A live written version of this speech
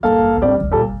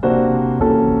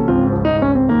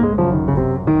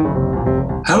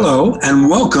Hello and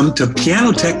welcome to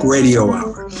Piano Tech Radio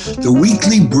Hour, the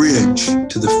weekly bridge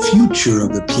to the future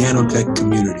of the piano tech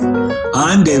community.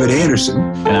 I'm David Anderson.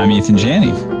 And I'm Ethan Janney.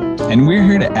 And we're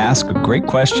here to ask great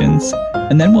questions,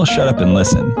 and then we'll shut up and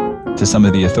listen to some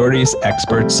of the authorities,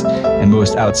 experts, and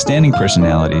most outstanding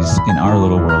personalities in our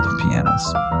little world of pianos.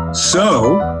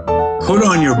 So, put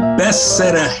on your best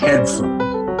set of headphones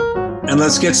and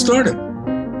let's get started.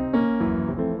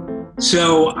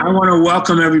 So I want to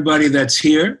welcome everybody that's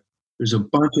here. There's a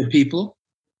bunch of people,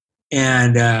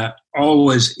 and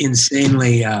always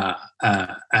insanely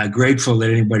grateful that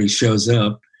anybody shows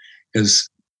up, because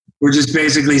we're just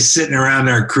basically sitting around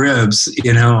our cribs,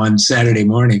 on Saturday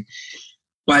morning.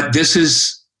 But this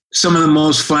is some of the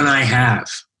most fun I have,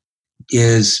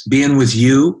 is being with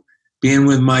you, being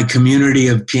with my community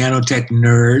of piano tech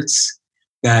nerds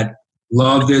that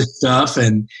love this stuff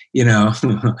and,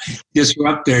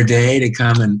 disrupt their day to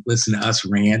come and listen to us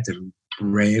rant and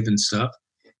rave and stuff.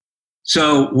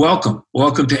 So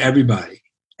welcome to everybody.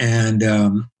 And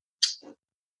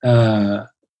we're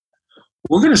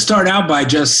going to start out by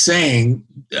just saying,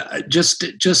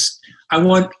 I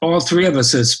want all three of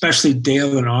us, especially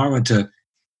Dale and Arlen,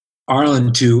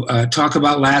 to talk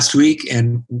about last week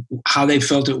and how they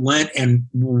felt it went and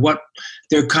what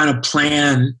their kind of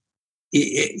plan,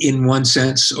 in one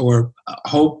sense, or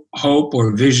hope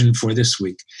or vision for this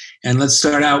week. And let's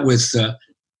start out with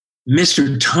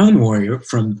Mr. Tone Warrior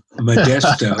from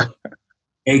Modesto,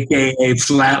 aka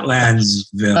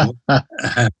Flatlandsville,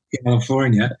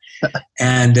 California.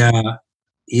 And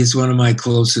he's one of my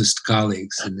closest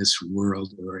colleagues in this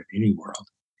world, or in any world.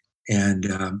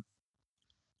 And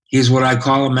he's what I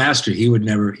call a master. He would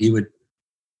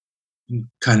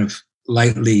kind of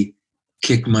lightly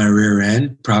kick my rear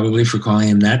end, probably, for calling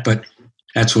him that, but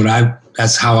that's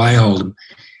how I hold him.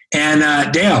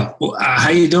 And Dale,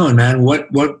 how you doing, man?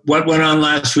 What went on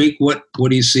last week? What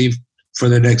do you see for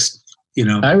the next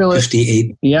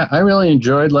 58? Yeah, I really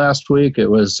enjoyed last week.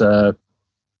 It was the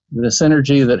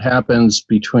synergy that happens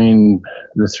between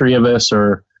the three of us,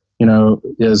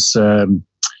 is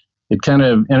it kind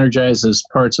of energizes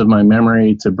parts of my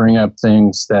memory to bring up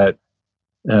things that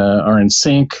are in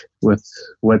sync with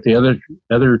what the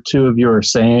other two of you are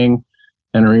saying,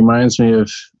 and it reminds me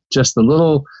of just the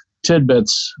little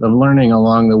tidbits of learning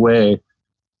along the way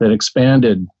that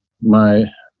expanded my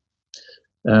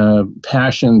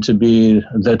passion to be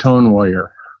the tone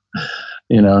warrior.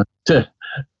 To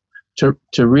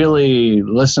really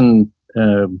listen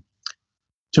to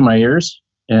my ears,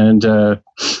 and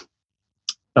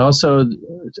also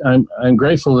I'm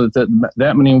grateful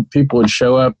that many people would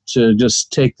show up to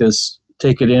just take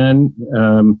it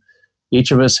in. Each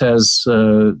of us has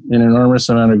an enormous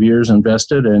amount of years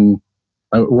invested, and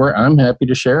I'm happy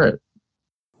to share it.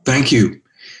 Thank you.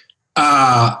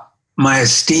 My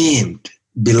esteemed,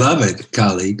 beloved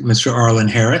colleague, Mr. Arlen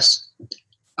Harris.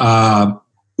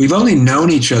 We've only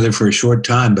known each other for a short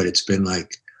time, but it's been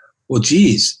like, well,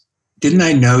 geez, didn't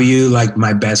I know you like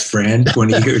my best friend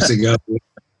 20 years ago?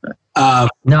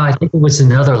 No, I think it was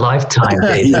another lifetime,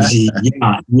 Dave.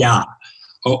 Yeah.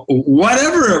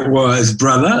 Whatever it was,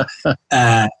 brother,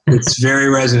 it's very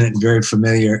resonant, very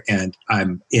familiar, and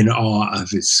I'm in awe of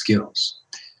his skills.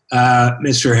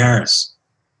 Mr. Harris,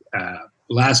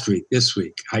 last week, this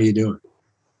week, how you doing?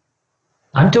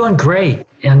 I'm doing great,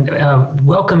 and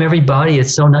welcome everybody.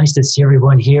 It's so nice to see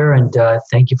everyone here, and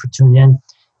thank you for tuning in.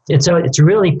 It's a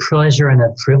really pleasure and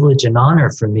a privilege and honor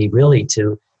for me, really,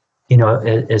 to,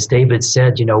 as David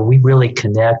said, we really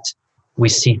connect. We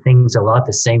see things a lot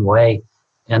the same way.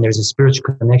 And there's a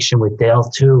spiritual connection with Dale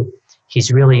too.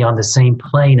 He's really on the same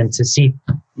plane, and to see,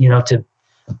 to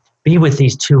be with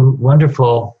these two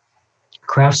wonderful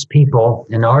craftspeople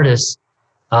and artists,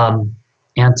 and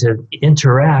to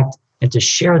interact and to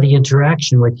share the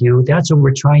interaction with you. That's what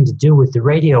we're trying to do with the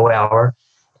radio hour.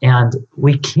 And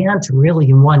we can't really,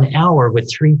 in 1 hour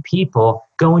with three people,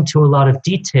 go into a lot of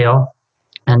detail.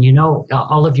 And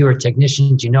all of you are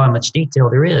technicians, how much detail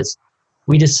there is.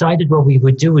 We decided what we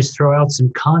would do is throw out some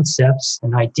concepts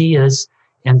and ideas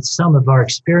and some of our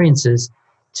experiences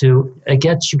to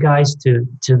get you guys to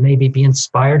maybe be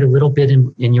inspired a little bit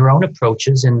in your own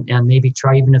approaches, and maybe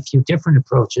try even a few different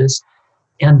approaches.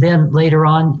 And then later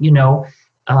on,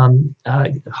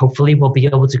 hopefully we'll be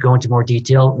able to go into more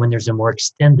detail when there's a more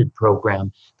extended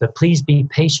program. But please be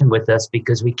patient with us,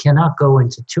 because we cannot go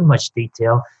into too much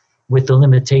detail with the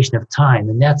limitation of time.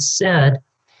 And that said,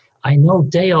 I know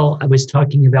Dale, I was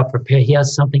talking about he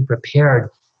has something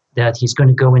prepared that he's going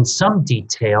to go in some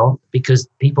detail, because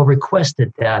people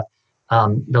requested that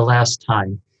the last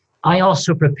time. I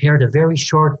also prepared a very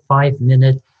short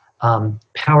 5-minute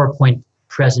PowerPoint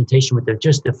presentation with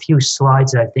just a few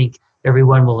slides that I think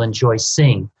everyone will enjoy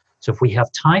seeing. So if we have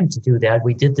time to do that,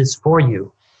 we did this for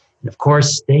you. And of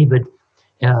course, David,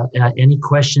 any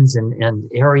questions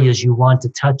and areas you want to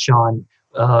touch on,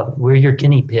 we're your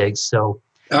guinea pigs. So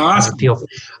awesome. feel free.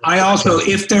 I also,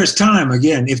 if there's time,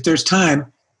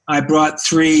 I brought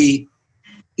 3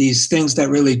 these things that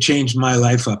really changed my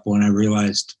life up when I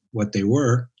realized what they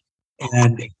were.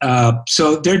 And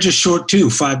so they're just short too,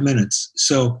 5 minutes.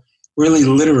 So really,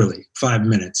 literally 5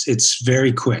 minutes. It's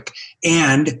very quick.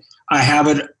 And I have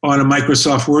it on a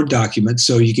Microsoft Word document,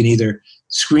 so you can either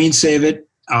screen save it.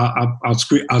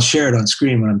 I'll share it on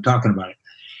screen when I'm talking about it.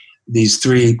 These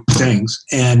 3 things,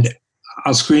 and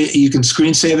you can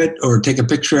screen save it or take a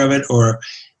picture of it, or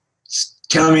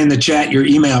tell me in the chat your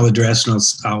email address, and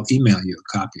I'll email you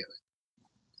a copy of it.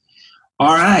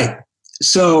 All right.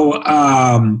 So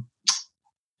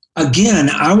again,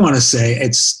 I want to say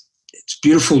it's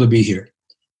beautiful to be here,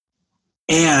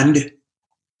 and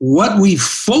what we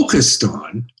focused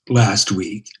on last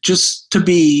week, just to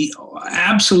be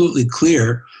absolutely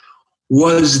clear,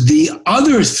 was the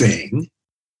other thing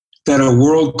that a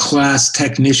world-class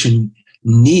technician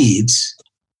needs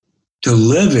to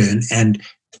live in and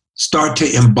start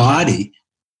to embody,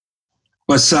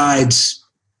 besides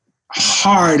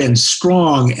hard and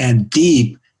strong and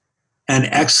deep and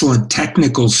excellent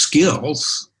technical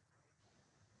skills.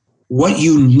 What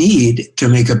you need to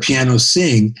make a piano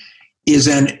sing is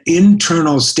an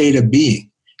internal state of being.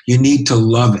 You need to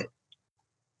love it.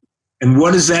 And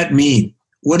what does that mean?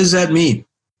 What does that mean?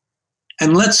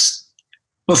 And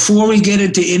before we get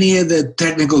into any of the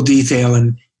technical detail,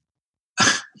 and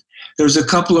there's a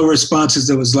couple of responses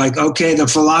that was like, okay, the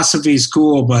philosophy is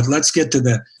cool, but let's get to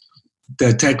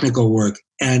the technical work.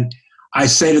 And I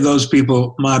say to those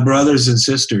people, my brothers and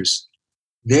sisters,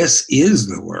 this is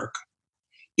the work.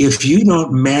 If you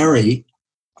don't marry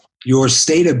your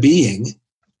state of being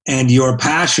and your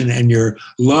passion and your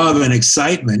love and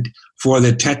excitement for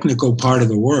the technical part of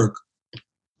the work,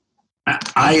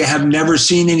 I have never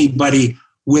seen anybody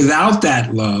without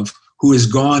that love who has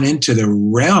gone into the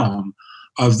realm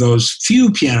of those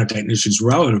few piano technicians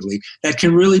relatively that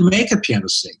can really make a piano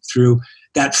sing through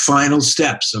that final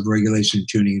steps of regulation,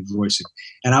 tuning, and voicing.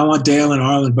 And I want Dale and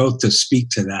Arlen both to speak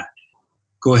to that.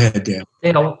 Go ahead, Dale.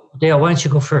 Dale, why don't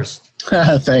you go first?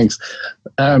 Thanks.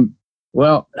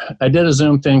 Well, I did a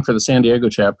Zoom thing for the San Diego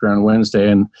chapter on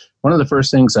Wednesday, and one of the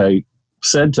first things I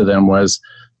said to them was,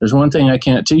 there's one thing I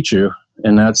can't teach you,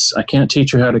 and that's I can't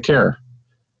teach you how to care.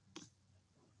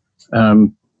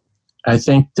 I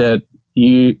think that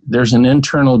there's an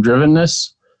internal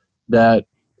drivenness that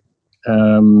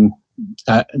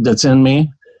that's in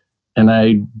me, and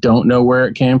I don't know where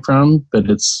it came from, but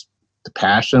it's the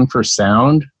passion for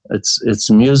sound. It's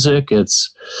music.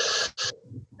 It's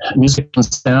music and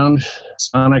sound.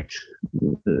 Sonic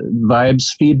vibes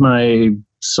feed my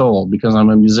soul because I'm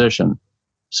a musician.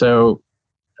 So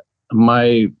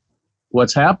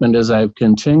what's happened is I've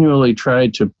continually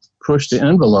tried to push the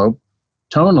envelope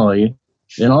tonally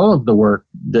in all of the work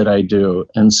that I do.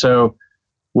 And so,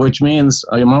 which means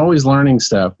I'm always learning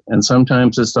stuff, and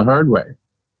sometimes it's the hard way.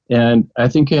 And I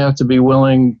think you have to be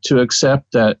willing to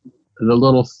accept that the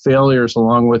little failures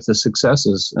along with the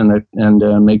successes,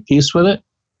 and make peace with it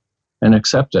and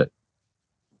accept it.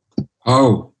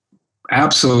 Oh,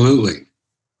 absolutely.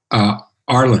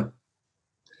 Arlen.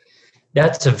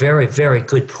 That's a very, very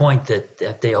good point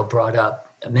that Dale brought up.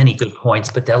 Many good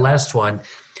points, but that last one,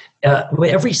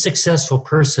 every successful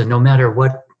person, no matter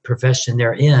what profession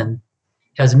they're in,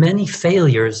 has many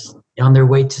failures on their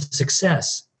way to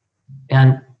success.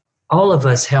 And all of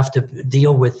us have to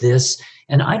deal with this,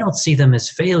 and I don't see them as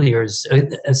failures.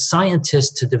 A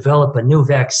scientist to develop a new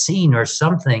vaccine or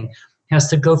something has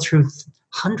to go through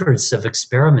hundreds of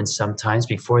experiments sometimes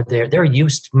before they're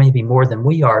used maybe more than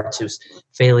we are to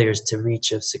failures to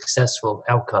reach a successful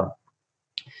outcome.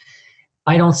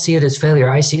 I don't see it as failure.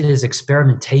 I see it as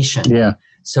experimentation. Yeah.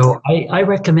 So I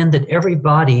recommend that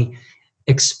everybody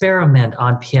experiment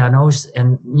on pianos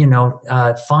and,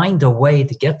 find a way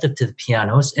to get to the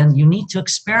pianos, and you need to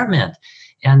experiment.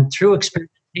 And through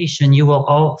experimentation, you will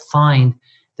all find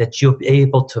that you'll be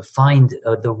able to find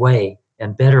the way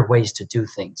and better ways to do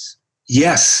things.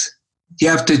 Yes. You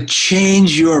have to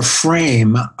change your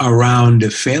frame around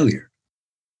failure,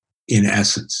 in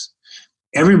essence.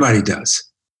 Everybody does.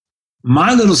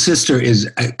 My little sister is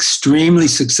an extremely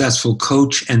successful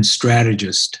coach and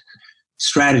strategists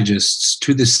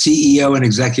to the CEO and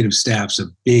executive staffs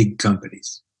of big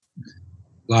companies,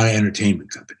 a lot of entertainment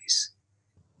companies.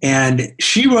 And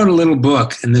she wrote a little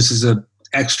book, and this is an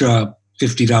extra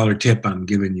 $50 tip I'm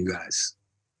giving you guys,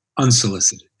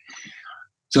 unsolicited.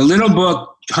 It's a little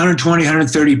book, 120,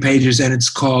 130 pages, and it's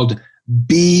called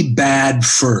Be Bad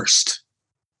First.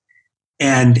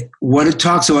 And what it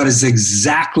talks about is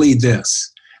exactly this,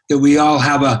 that we all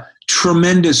have a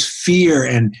tremendous fear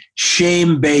and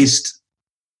shame-based,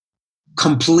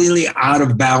 completely out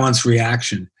of balance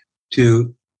reaction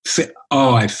to,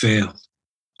 oh, I failed.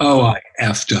 Oh, I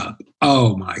effed up.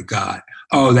 Oh, my God.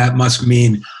 Oh, that must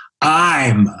mean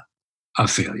I'm a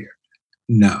failure.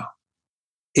 No.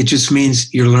 It just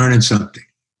means you're learning something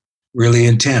really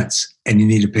intense and you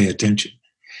need to pay attention.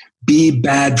 Be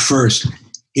bad first.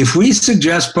 If we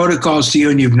suggest protocols to you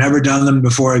and you've never done them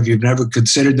before, if you've never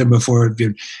considered them before, if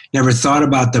you've never thought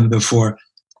about them before,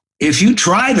 if you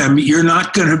try them, you're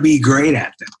not going to be great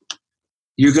at them.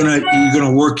 You're going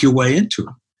to work your way into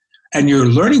them. And your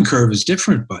learning curve is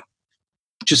different, but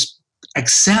just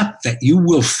accept that you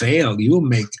will fail. You will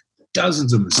make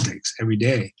dozens of mistakes every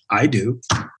day. I do.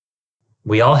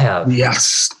 We all have.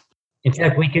 Yes. In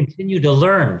fact, we continue to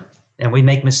learn and we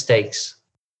make mistakes.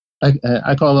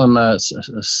 I call them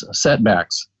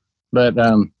setbacks. But,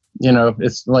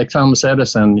 it's like Thomas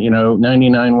Edison,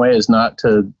 99 ways not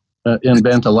to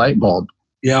invent a light bulb.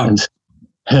 Yeah. And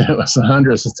it was the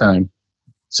hundredth of time.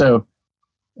 So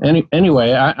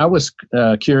anyway, I was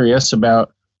curious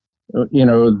about, I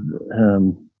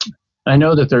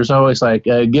know that there's always like,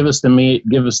 give us the meat,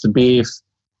 give us the beef,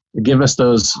 give us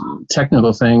those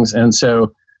technical things. And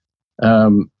so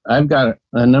I've got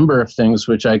a number of things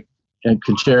which I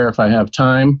could share if I have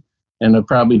time, and I'll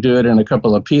probably do it in a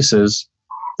couple of pieces.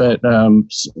 But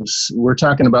we're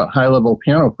talking about high-level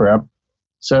piano prep.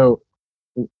 So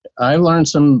I learned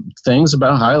some things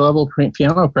about high-level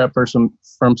piano prep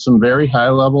from some very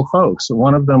high-level folks.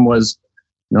 One of them was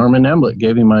Norman Emblett.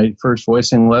 Gave me my first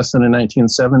voicing lesson in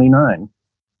 1979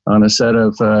 on a set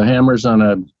of hammers on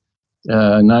a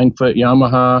 9-foot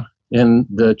Yamaha in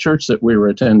the church that we were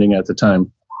attending at the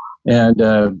time. And,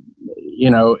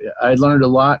 I learned a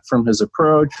lot from his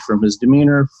approach, from his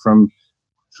demeanor, from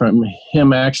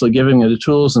him actually giving me the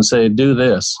tools and say, do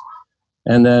this.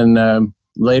 And then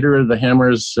later the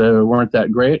hammers weren't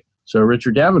that great. So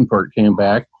Richard Davenport came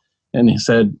back and he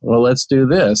said, well, let's do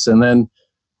this. And then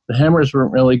the hammers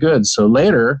weren't really good. So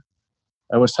later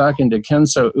I was talking to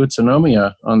Kenzo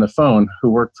Utsunomiya on the phone, who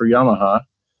worked for Yamaha.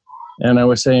 And I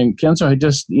was saying, Kenzo, I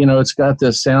just, it's got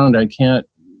this sound I can't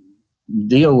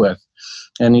deal with.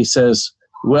 And he says,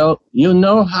 well,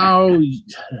 how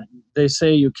they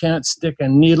say you can't stick a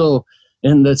needle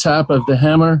in the top of the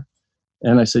hammer?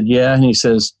 And I said, yeah. And he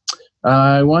says,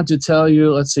 I want to tell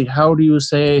you, let's see, how do you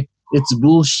say it's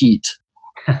bullshit?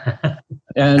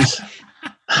 and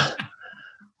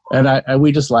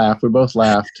we just laughed. We both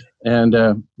laughed. And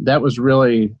that was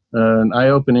really an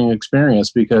eye-opening experience,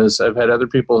 because I've had other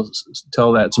people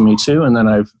tell that to me too. And then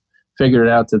I've figured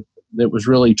out that it was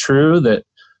really true, that,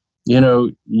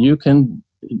 you can,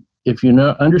 if you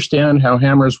understand how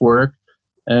hammers work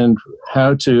and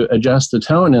how to adjust the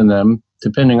tone in them,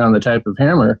 depending on the type of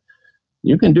hammer,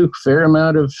 you can do a fair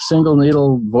amount of single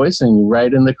needle voicing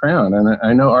right in the crown. And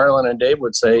I know Arlen and Dave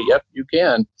would say, yep, you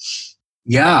can.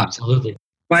 Yeah, absolutely.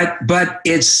 But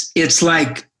it's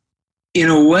like, in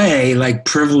a way, like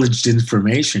privileged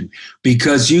information,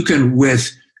 because you can,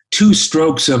 with 2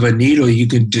 strokes of a needle, you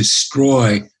can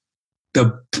destroy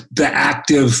the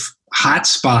active hot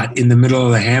spot in the middle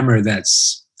of the hammer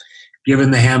that's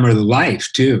given the hammer the life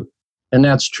too. And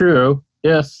that's true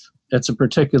if it's a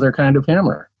particular kind of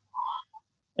hammer,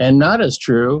 and not as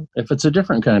true if it's a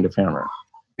different kind of hammer.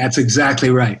 That's exactly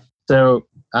right. So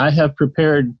I have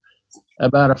prepared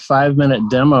about a 5-minute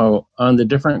demo on the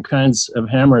different kinds of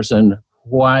hammers and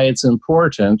why it's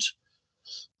important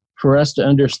for us to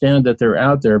understand that they're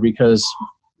out there, because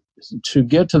to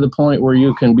get to the point where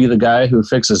you can be the guy who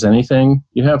fixes anything,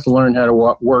 you have to learn how to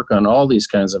work on all these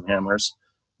kinds of hammers,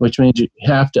 which means you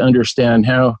have to understand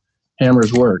how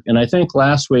hammers work. And I think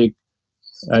last week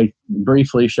I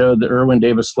briefly showed the Irwin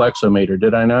Davis Flexometer,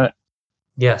 did I not?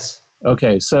 Yes.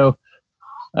 Okay, so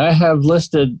I have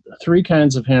listed 3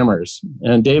 kinds of hammers,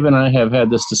 and Dave and I have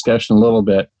had this discussion a little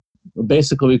bit.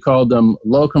 Basically, we called them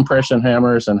low compression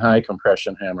hammers and high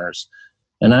compression hammers.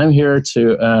 And I'm here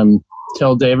to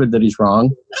tell David that he's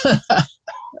wrong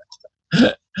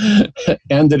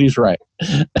and that he's right.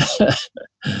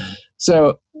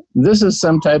 So this is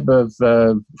some type of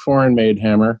foreign-made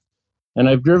hammer, and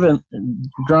I've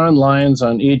drawn lines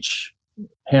on each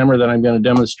hammer that I'm going to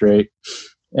demonstrate.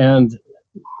 And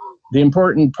the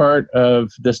important part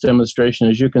of this demonstration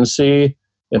is you can see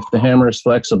if the hammer is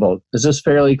flexible. Is this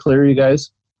fairly clear, you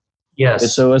guys? Yes. Okay,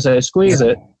 so as I squeeze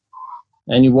it,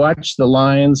 and you watch the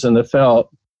lines and the felt,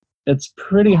 it's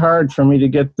pretty hard for me to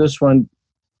get this one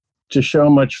to show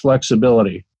much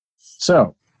flexibility.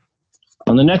 So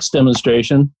on the next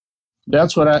demonstration,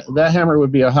 that hammer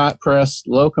would be a hot press,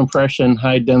 low compression,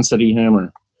 high density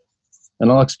hammer.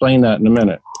 And I'll explain that in a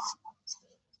minute.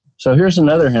 So here's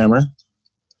another hammer.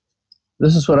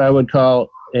 This is what I would call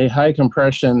a high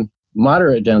compression,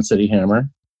 moderate density hammer.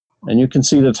 And you can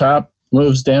see the top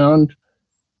moves down.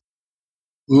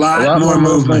 A lot more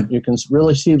movement. You can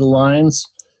really see the lines.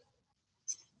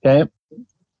 Okay.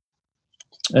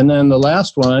 And then the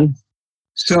last one.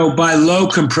 So by low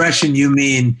compression, you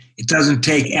mean it doesn't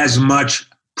take as much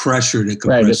pressure to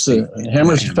compress. Right. It's a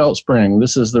hammer's felt spring.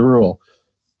 This is the rule.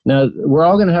 Now, we're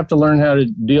all going to have to learn how to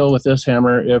deal with this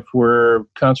hammer if we're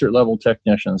concert level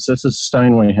technicians. This is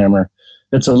Steinway hammer.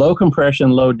 It's a low compression,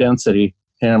 low density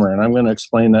hammer, and I'm going to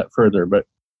explain that further. But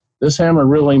this hammer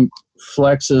really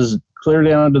flexes clear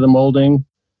down to the molding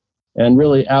and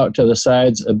really out to the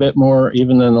sides a bit more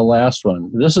even than the last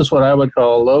one. This is what I would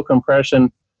call a low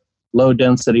compression, low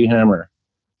density hammer.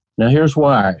 Now here's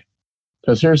why.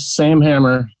 Because here's the same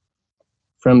hammer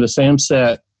from the same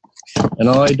set, and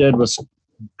all I did was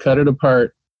cut it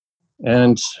apart,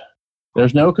 and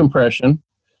there's no compression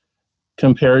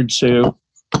compared to,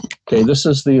 okay, this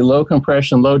is the low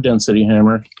compression, low density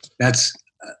hammer. That's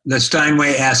the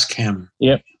Steinway-esque hammer.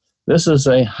 Yep. This is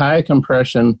a high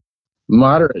compression,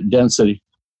 moderate density.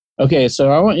 Okay,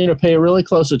 so I want you to pay really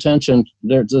close attention.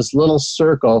 There's this little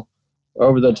circle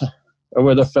over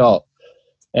the felt,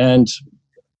 and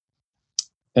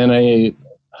a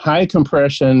high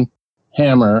compression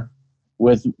hammer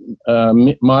with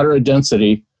moderate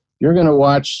density, you're going to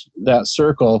watch that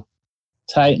circle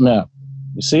tighten up.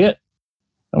 You see it?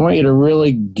 I want you to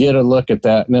really get a look at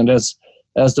that. And then as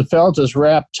the felt is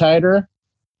wrapped tighter,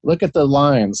 look at the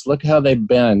lines. Look how they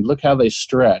bend. Look how they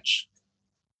stretch.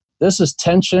 This is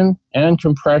tension and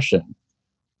compression.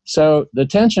 So the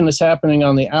tension is happening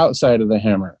on the outside of the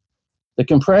hammer. The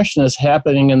compression is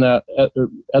happening in the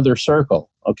other circle,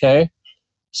 okay?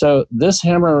 So this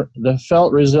hammer, the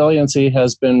felt resiliency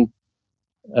has been,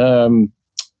 it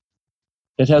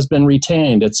has been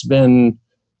retained. It's been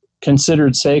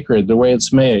considered sacred the way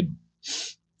it's made,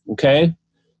 okay?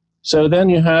 So then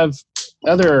you have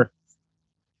other,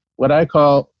 what I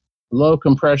call low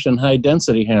compression, high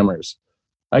density hammers.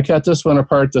 I cut this one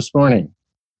apart this morning.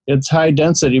 It's high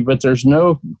density, but there's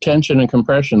no tension and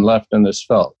compression left in this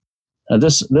felt. Now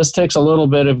this takes a little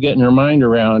bit of getting your mind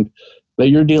around, but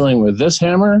you're dealing with this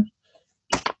hammer,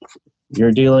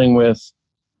 you're dealing with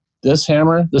this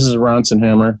hammer. This is a Ronson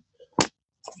hammer.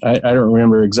 I don't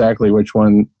remember exactly which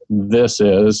one this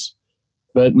is,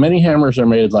 but many hammers are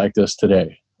made like this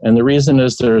today. And the reason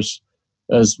is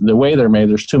as the way they're made,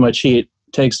 there's too much heat,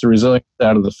 takes the resilience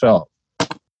out of the felt.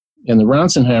 In the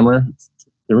Ronson hammer,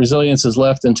 the resilience is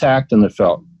left intact in the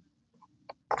felt.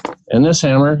 And this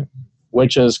hammer,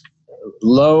 which is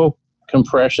low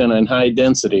compression and high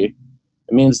density,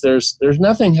 it means there's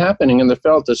nothing happening in the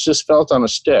felt. It's just felt on a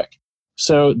stick.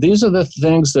 So these are the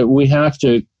things that we have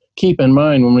to keep in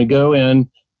mind when we go in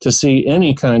to see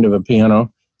any kind of a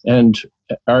piano and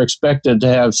are expected to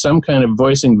have some kind of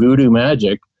voicing voodoo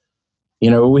magic.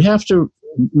 You know, we have to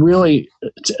really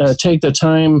take the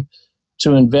time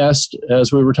to invest,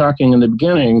 as we were talking in the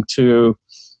beginning, to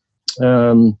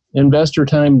invest your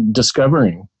time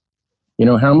discovering, you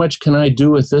know, how much can I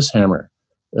do with this hammer?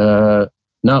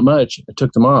 Not much. I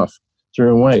took them off, threw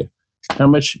them away. How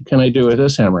much can I do with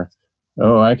this hammer?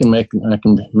 Oh, I can make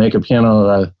a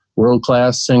piano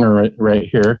world-class singer right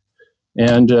here.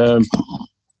 And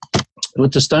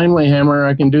with the Steinway hammer,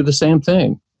 I can do the same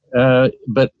thing,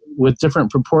 but with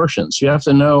different proportions. You have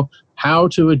to know how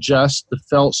to adjust the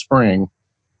felt spring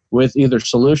with either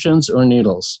solutions or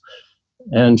needles.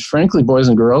 And frankly, boys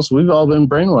and girls, we've all been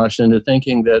brainwashed into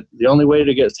thinking that the only way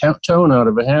to get tone out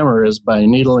of a hammer is by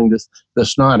needling the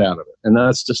snot out of it. And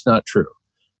that's just not true.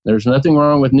 There's nothing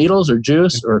wrong with needles or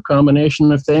juice or a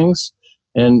combination of things,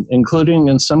 and including,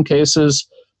 in some cases,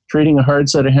 treating a hard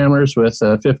set of hammers with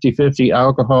 50-50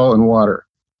 alcohol and water,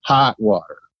 hot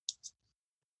water,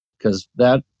 because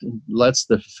that lets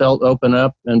the felt open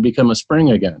up and become a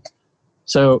spring again.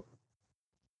 So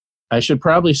I should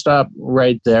probably stop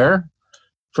right there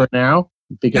for now,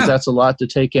 because that's a lot to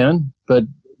take in. But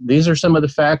these are some of the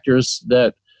factors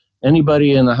that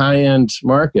anybody in the high-end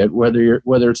market, whether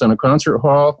it's in a concert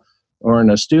hall or in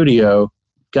a studio,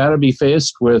 got to be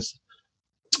faced with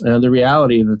the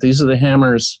reality that these are the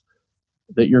hammers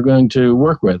that you're going to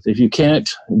work with. If you can't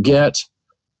get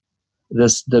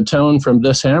the tone from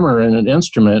this hammer in an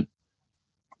instrument,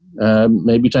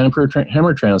 maybe time for a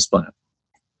hammer transplant.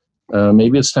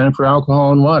 Maybe it's time for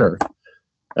alcohol and water.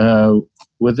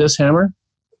 With this hammer,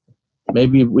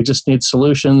 maybe we just need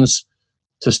solutions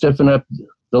to stiffen up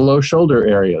the low shoulder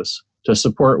areas to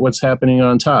support what's happening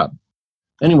on top.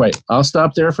 Anyway, I'll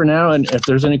stop there for now. And if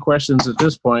there's any questions at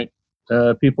this point,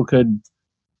 people could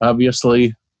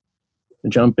obviously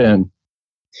jump in.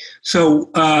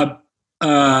 So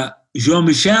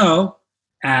Jean-Michel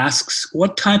asks,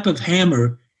 what type of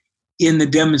hammer in the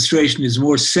demonstration is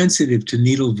more sensitive to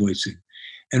needle voicing,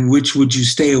 and which would you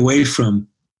stay away from?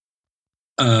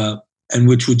 I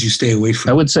would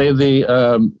say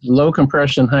the low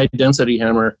compression, high density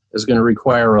hammer is going to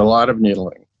require a lot of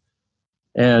needling.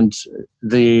 And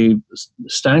the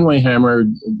Steinway hammer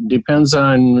depends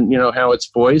on, how it's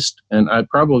voiced. And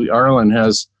Arlen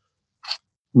has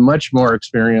much more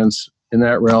experience in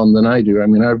that realm than I do. I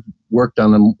mean, I've worked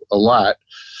on them a lot.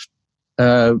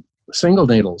 Single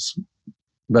needles.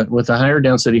 But with the higher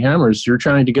density hammers, you're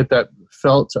trying to get that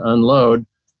felt to unload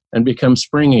and become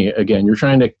springy again. You're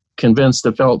trying to convince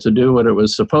the felt to do what it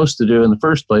was supposed to do in the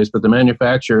first place, but the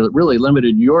manufacturer really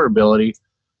limited your ability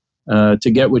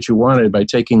to get what you wanted by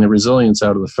taking the resilience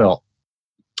out of the felt.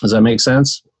 Does that make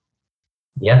sense?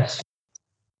 Yes.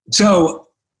 So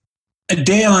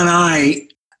Dale and I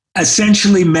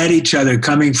essentially met each other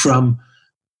coming from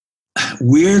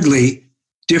weirdly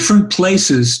different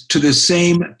places to the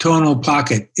same tonal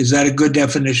pocket. Is that a good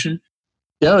definition?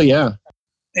 Oh, yeah.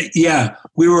 Yeah.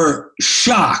 We were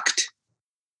shocked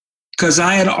because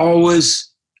I had always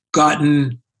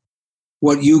gotten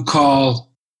what you call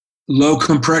low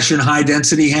compression, high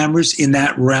density hammers in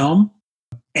that realm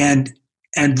and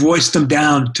voiced them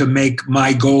down to make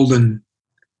my golden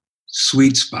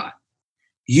sweet spot.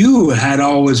 You had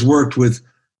always worked with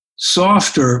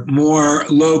softer, more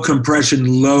low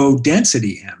compression, low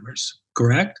density hammers,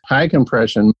 correct? High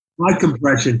compression. High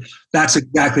compression, that's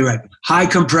exactly right. High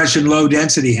compression, low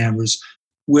density hammers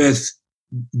with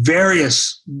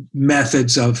various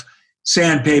methods of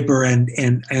sandpaper and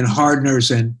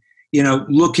hardeners and,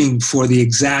 looking for the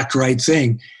exact right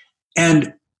thing.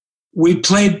 And we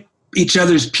played each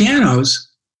other's pianos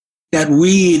that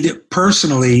we'd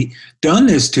personally done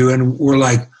this to, and we're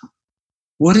like,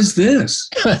 what is this?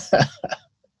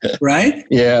 Right?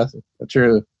 Yeah,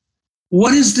 true.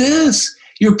 What is this?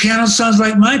 Your piano sounds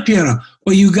like my piano.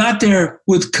 Well, you got there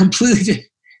with completely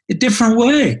a different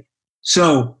way.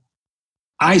 So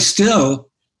I still,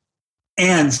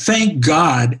 and thank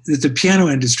God that the piano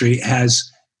industry has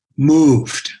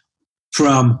moved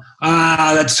from,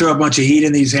 let's throw a bunch of heat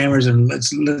in these hammers and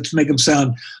let's make them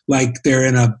sound like they're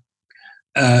in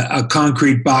a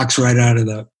concrete box right out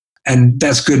of and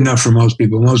that's good enough for most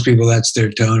people. Most people, that's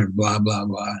their tone and blah, blah,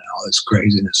 blah, and all this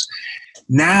craziness.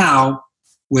 Now,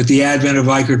 with the advent of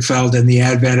Eichertfeld and the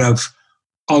advent of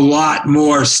a lot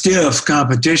more stiff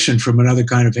competition from another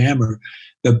kind of hammer,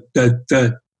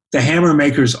 the hammer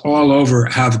makers all over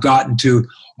have gotten to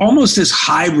almost this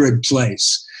hybrid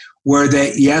place where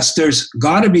there's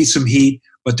got to be some heat,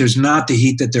 but there's not the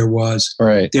heat that there was.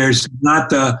 Right. There's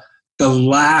not the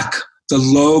lack, the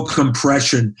low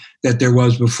compression that there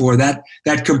was before. That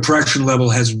compression level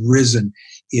has risen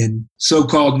in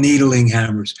so-called needling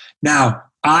hammers. Now,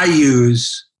 I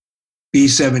use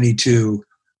B72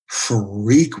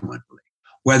 frequently,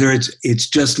 whether it's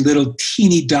just little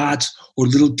teeny dots or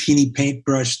little teeny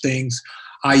paintbrush things.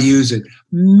 I use it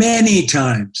many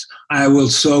times. I will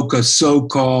soak a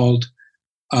so-called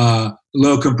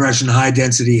low compression, high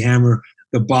density hammer,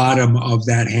 the bottom of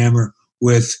that hammer,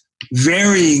 with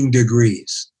varying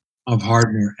degrees of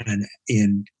hardener and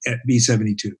in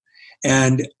B72.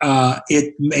 And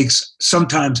it makes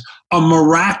sometimes a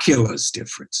miraculous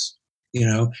difference.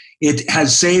 It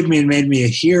has saved me and made me a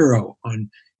hero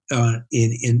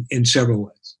in several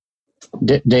ways.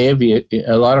 Dave,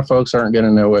 a lot of folks aren't going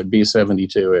to know what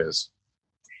B72 is.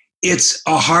 It's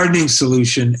a hardening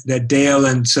solution that Dale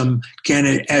and some Ken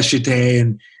Eshite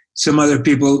and some other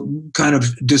people kind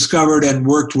of discovered and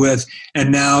worked with,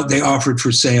 and now they offered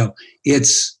for sale.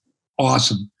 It's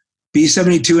awesome.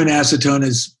 B72 and acetone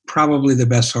is probably the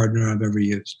best hardener I've ever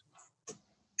used.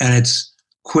 And it's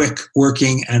quick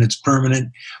working and it's permanent,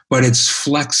 but it's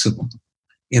flexible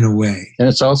in a way. And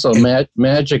it's also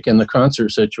magic in the concert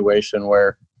situation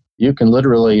where you can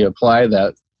literally apply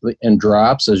that in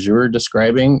drops as you were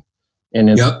describing, and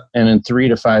in 3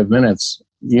 to 5 minutes,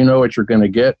 you know what you're going to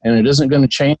get, and it isn't going to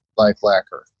change like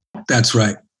lacquer. That's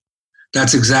right.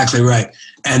 That's exactly right.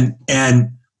 And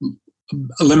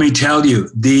let me tell you,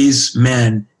 these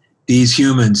men, these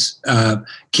humans,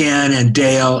 Ken and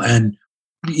Dale and,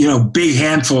 big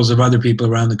handfuls of other people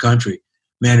around the country,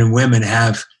 men and women,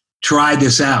 have tried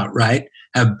this out, right?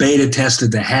 Have beta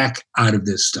tested the heck out of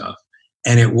this stuff,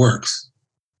 and it works.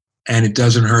 And it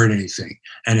doesn't hurt anything.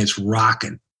 And it's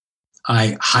rocking.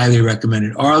 I highly recommend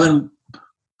it. Arlen,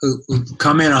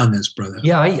 come in on this, brother.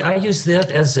 Yeah, I use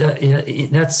that as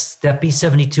that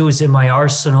B72 is in my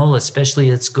arsenal, especially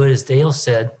it's good as Dale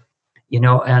said,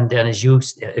 and as you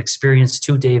experienced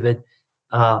too, David,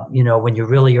 when you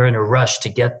really are in a rush to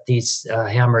get these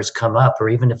hammers come up, or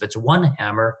even if it's one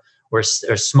hammer or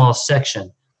a small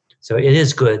section. So it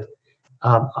is good.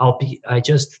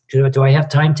 Do I have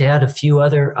time to add a few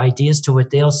other ideas to what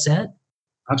Dale said?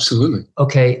 Absolutely.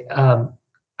 Okay.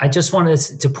 I just wanted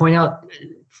to point out,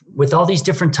 with all these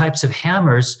different types of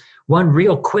hammers, one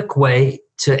real quick way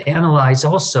to analyze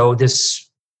also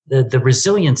the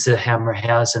resilience the hammer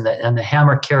has and the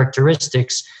hammer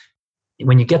characteristics.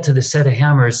 When you get to the set of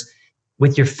hammers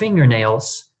with your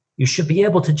fingernails, you should be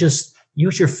able to just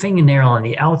use your fingernail on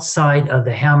the outside of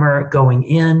the hammer going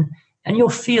in, and you'll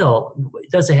feel,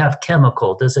 does it have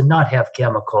chemical? Does it not have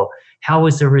chemical? How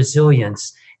is the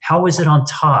resilience? How is it on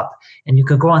top? And you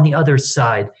can go on the other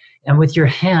side. And with your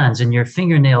hands and your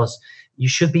fingernails, you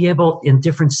should be able, in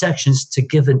different sections, to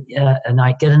give get an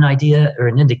idea or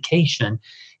an indication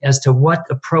as to what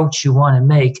approach you want to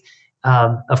make.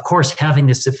 Of course, having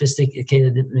the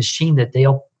sophisticated machine that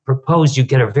Dale proposed, you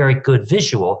get a very good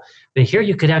visual. But here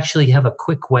you could actually have a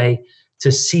quick way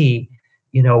to see,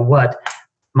 what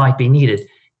might be needed.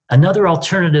 Another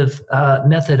alternative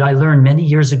method I learned many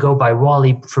years ago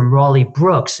from Raleigh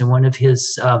Brooks in one of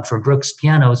his from Brooks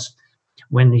Pianos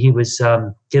when he was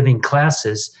giving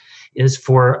classes, is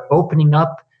for opening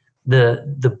up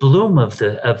the bloom of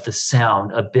the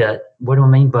sound a bit. What do I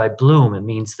mean by bloom? It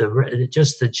means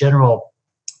just the general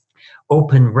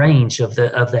open range of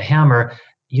the hammer.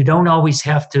 You don't always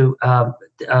have to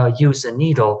use a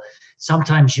needle.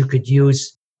 Sometimes you could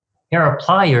use a pair of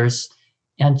pliers,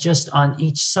 and just on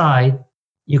each side,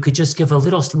 you could just give a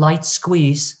little light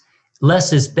squeeze.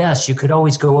 Less is best. You could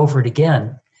always go over it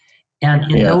again.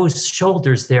 And in those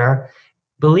shoulders there,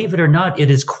 believe it or not, it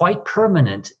is quite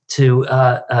permanent to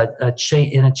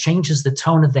change, and it changes the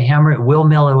tone of the hammer. It will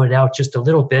mellow it out just a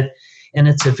little bit, and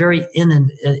it's a very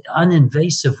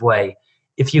uninvasive way.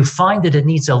 If you find that it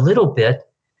needs a little bit,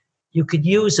 you could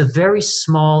use a very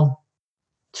small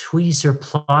tweezer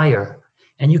plier,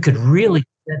 and you could really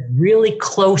get really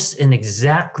close in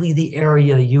exactly the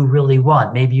area you really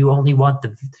want. Maybe you only want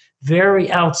the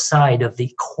very outside of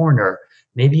the corner.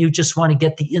 Maybe you just want to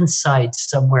get the inside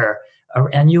somewhere.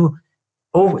 And you,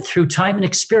 through time and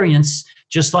experience,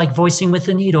 just like voicing with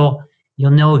a needle,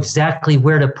 you'll know exactly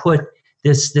where to put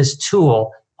this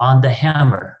tool on the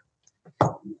hammer.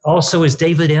 Also, as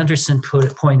David Anderson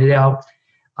pointed out,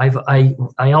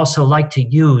 I also like to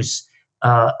use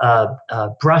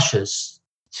brushes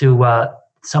to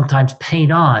sometimes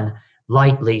paint on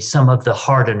lightly some of the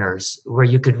hardeners, where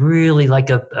you could really, like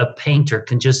a painter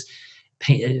can just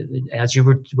paint as you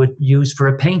would use for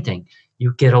a painting.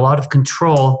 You get a lot of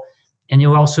control, and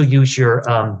you also use your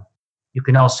you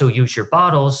can also use your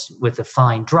bottles with a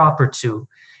fine drop or two.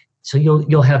 So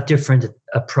you'll have different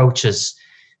approaches.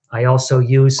 I also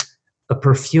use a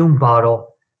perfume bottle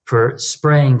for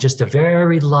spraying just a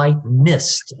very light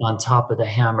mist on top of the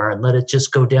hammer and let it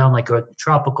just go down like a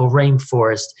tropical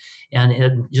rainforest. And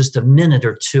in just a minute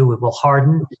or two, it will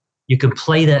harden. You can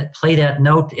play that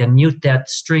note and mute that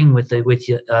string with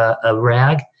a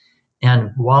rag,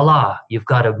 and voila, you've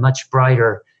got a much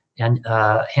brighter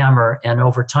hammer. And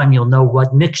over time, you'll know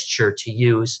what mixture to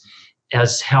use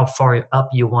as how far up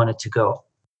you want it to go.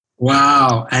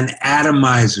 Wow, an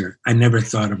atomizer. I never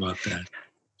thought about that.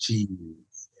 Jeez.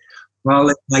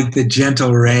 Well, like the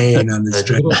gentle rain on the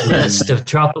stretch. Mist of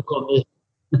tropical mist.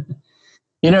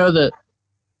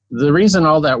 The reason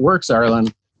all that works,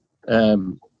 Arlen,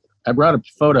 I brought a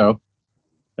photo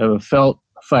of a felt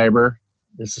fiber.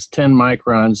 This is 10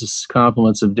 microns. This is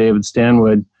compliments of David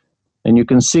Stanwood. And you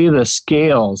can see the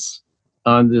scales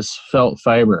on this felt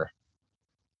fiber.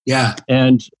 Yeah.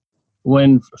 And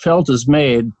when felt is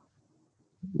made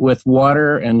with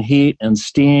water and heat and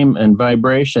steam and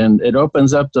vibration, it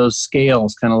opens up those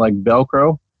scales kind of like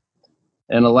Velcro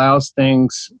and allows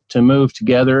things to move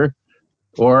together.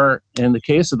 Or in the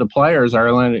case of the pliers,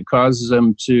 Arlen, it causes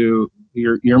them to,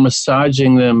 you're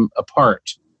massaging them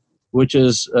apart, which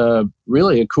is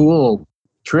really a cool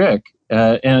trick.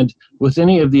 And with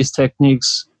any of these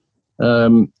techniques,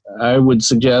 I would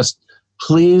suggest,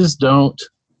 please don't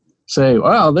say,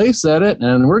 well, they said it,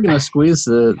 and we're going to squeeze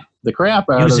the crap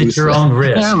out of these. Use at your own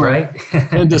risk, right?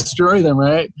 And destroy them,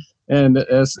 right? And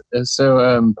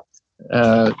so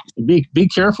be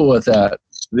careful with that.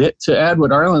 To add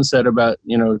what Arlen said about,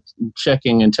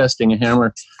 checking and testing a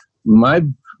hammer, my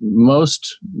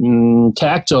most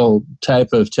tactile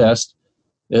type of test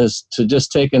is to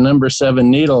just take a number 7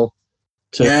 needle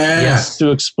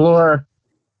to explore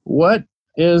what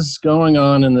is going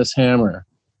on in this hammer.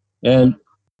 And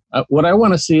what I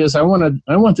want to see is I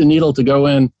want the needle to go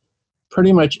in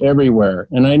pretty much everywhere.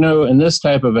 And I know in this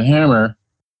type of a hammer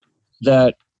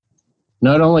that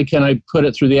not only can I put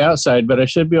it through the outside, but I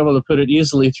should be able to put it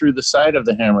easily through the side of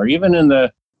the hammer, even in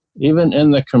the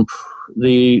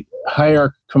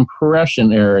higher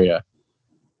compression area.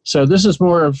 So this is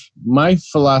more of my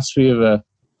philosophy of a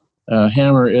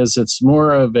hammer. Is it's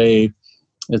more of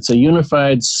it's a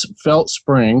unified felt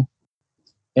spring,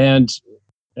 and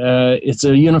it's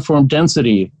a uniform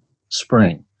density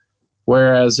spring.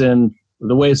 Whereas in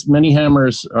the ways many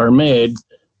hammers are made,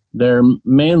 they're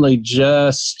mainly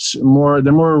just more.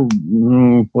 They're more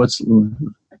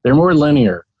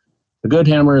linear. A good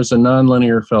hammer is a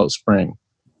non-linear felt spring.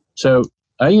 So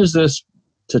I use this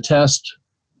to test.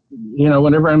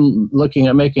 Whenever I'm looking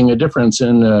at making a difference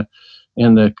in the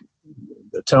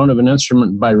tone of an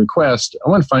instrument by request, I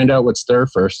want to find out what's there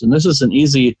first. And this is an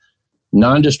easy,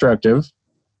 non-destructive,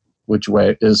 which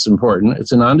way is important.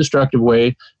 It's a non-destructive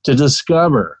way to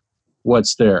discover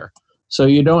what's there. So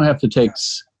you don't have to take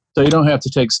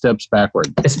steps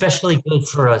backward. Especially good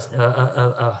for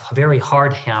a very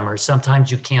hard hammer.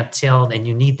 Sometimes you can't tell, and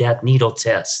you need that needle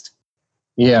test.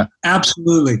 Yeah,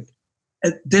 absolutely.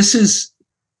 This is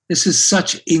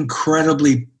such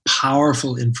incredibly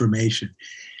powerful information,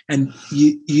 and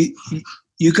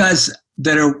you guys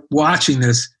that are watching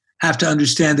this have to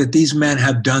understand that these men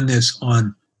have done this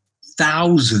on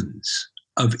thousands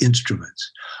of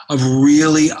instruments, of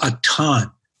really a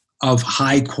ton of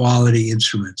high quality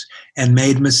instruments, and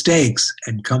made mistakes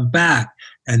and come back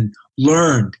and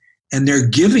learned, and they're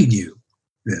giving you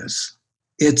this.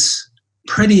 It's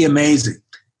pretty amazing.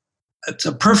 It's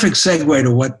a perfect segue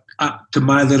to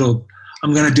my little,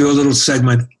 I'm going to do a little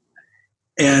segment,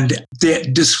 and the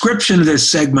description of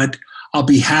this segment, I'll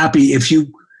be happy if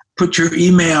you put your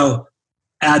email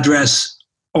address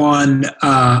on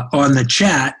the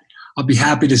chat. I'll be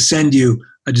happy to send you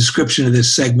a description of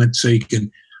this segment so you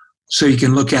can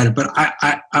look at it. But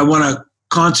I want to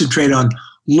concentrate on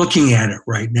looking at it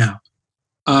right now.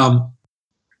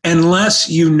 Unless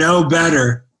you know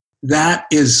better, that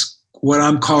is what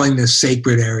I'm calling the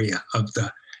sacred area of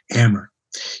the hammer.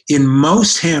 In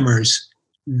most hammers,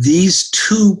 these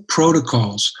two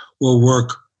protocols will work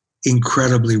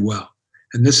incredibly well.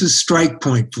 And this is strike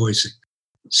point voicing.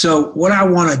 So what I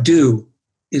want to do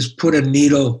is put a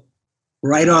needle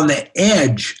right on the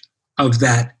edge of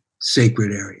that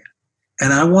sacred area.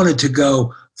 And I want it to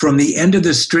go from the end of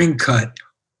the string cut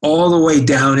all the way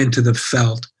down into the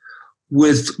felt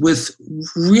with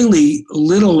really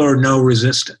little or no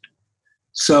resistance.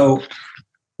 So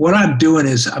what I'm doing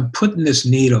is I'm putting this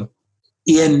needle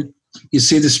in, you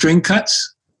see the string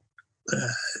cuts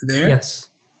there? Yes.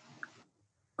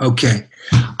 Okay.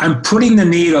 I'm putting the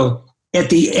needle at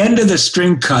the end of the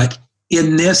string cut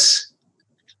in this,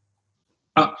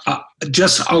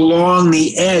 just along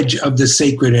the edge of the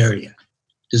sacred area.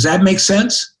 Does that make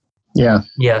sense? Yeah.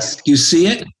 Yes. You see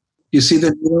it? You see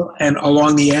the needle and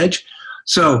along the edge?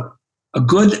 So a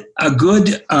good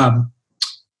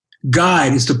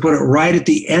guide is to put it right at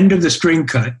the end of the string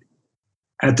cut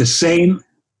at the same,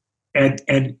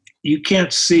 and you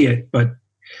can't see it, but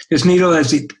this needle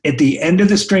is at the end of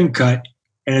the string cut,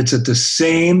 and it's at the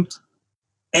same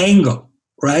angle,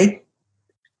 right?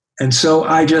 And so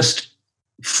I just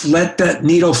let that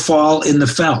needle fall in the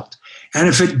felt. And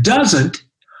if it doesn't,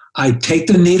 I take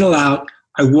the needle out,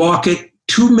 I walk it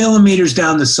 2 millimeters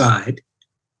down the side,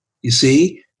 you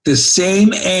see, the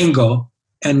same angle,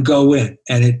 and go in,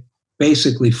 and it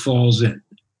basically falls in.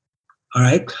 All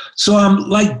right? So I'm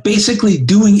like basically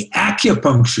doing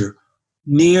acupuncture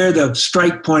near the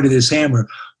strike point of this hammer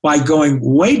by going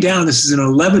way down. This is an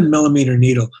 11 millimeter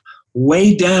needle,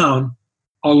 way down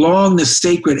along the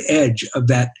sacred edge of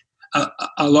that,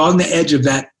 along the edge of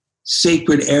that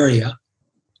sacred area,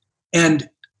 and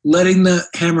letting the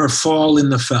hammer fall in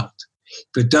the felt.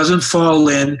 If it doesn't fall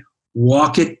in,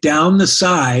 walk it down the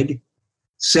side,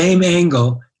 same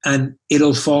angle, and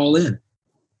it'll fall in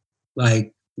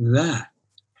like that.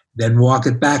 Then walk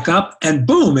it back up, and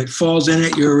boom, it falls in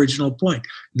at your original point.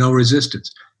 No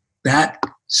resistance. That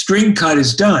string cut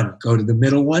is done. Go to the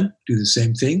middle one, do the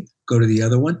same thing. Go to the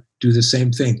other one, do the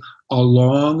same thing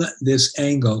along this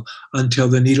angle until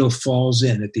the needle falls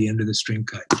in at the end of the string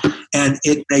cut. And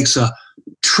it makes a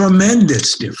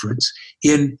tremendous difference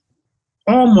in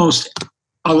almost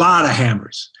a lot of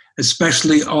hammers,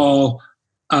 especially all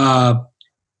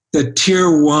the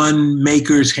tier 1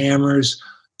 makers hammers,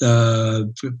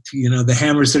 the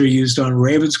hammers that are used on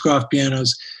Ravenscroft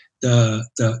pianos, the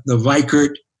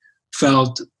Vikert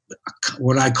felt,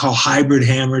 what I call hybrid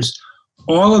hammers,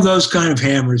 all of those kind of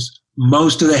hammers,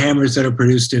 most of the hammers that are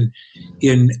produced in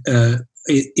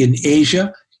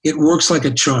Asia, it works like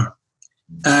a charm.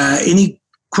 Any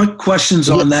quick questions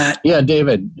on that? Yeah,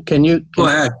 David, Go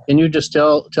ahead. Can you just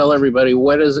tell everybody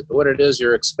what it is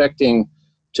you're expecting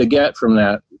to get from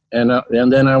that, and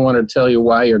then I want to tell you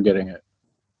why you're getting it.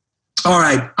 All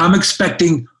right, I'm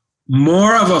expecting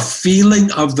more of a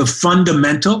feeling of the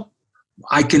fundamental.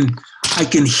 I can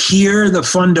hear the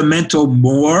fundamental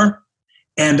more,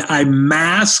 and I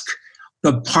mask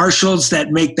the partials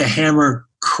that make the hammer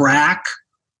crack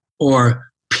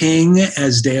or ping,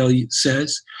 as Dale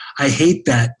says. I hate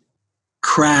that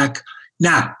crack.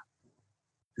 Now,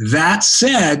 that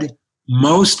said,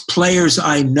 most players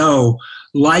I know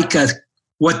like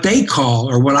what they call,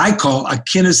 or what I call, a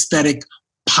kinesthetic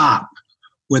pop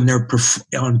when they're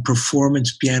on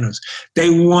performance pianos. They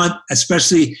want,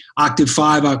 especially octave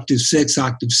 5, octave 6,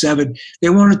 octave 7, they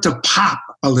want it to pop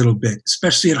a little bit,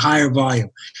 especially at higher volume.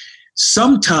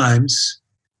 Sometimes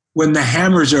when the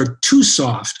hammers are too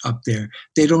soft up there,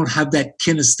 they don't have that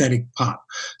kinesthetic pop.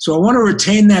 So I want to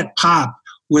retain that pop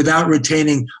without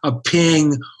retaining a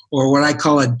ping or what I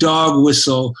call a dog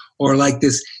whistle, or like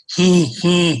this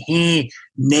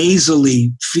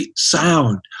nasally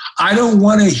sound. I don't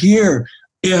want to hear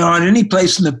on any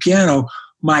place in the piano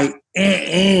my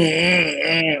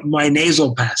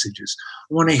nasal passages.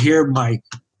 I want to hear my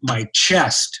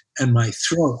chest and my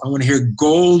throat. I want to hear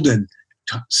golden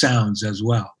sounds as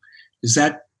well. Does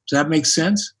that make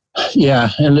sense?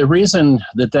 Yeah, and the reason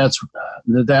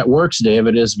that works,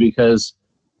 David, is because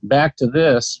back to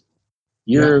this,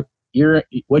 what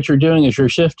you're doing is you're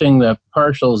shifting the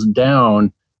partials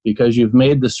down because you've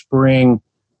made the spring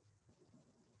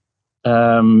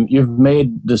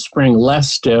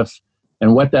less stiff,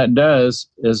 and what that does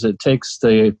is it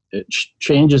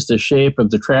changes the shape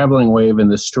of the traveling wave in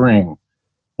the string.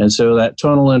 And so that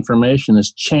tonal information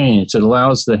is changed. It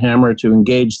allows the hammer to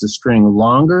engage the string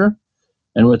longer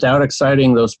and without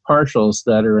exciting those partials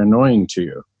that are annoying to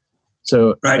you.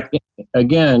 So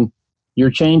again, you're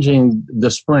changing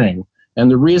the spring. And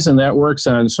the reason that works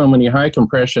on so many high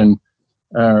compression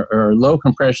or low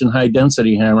compression, high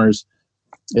density hammers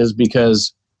is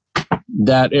because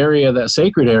that area, that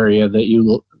sacred area that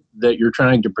you're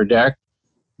trying to protect,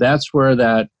 that's where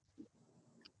that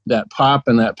pop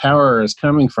and that power is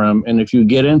coming from. And if you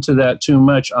get into that too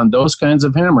much on those kinds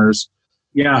of hammers,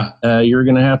 you're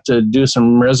going to have to do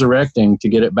some resurrecting to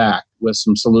get it back with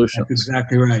some solutions. That's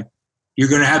exactly right. You're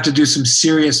going to have to do some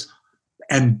serious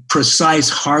and precise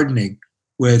hardening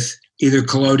with either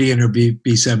collodion or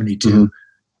B72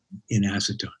 in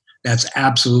acetone. That's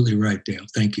absolutely right, Dale.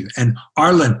 Thank you. And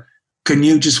Arlen, can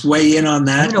you just weigh in on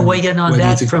that? I'm going to weigh in on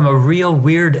that from a real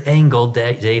weird angle,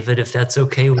 David, if that's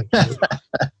okay with you.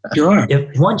 Sure.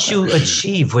 Once you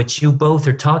achieve what you both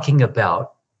are talking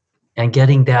about and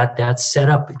getting that set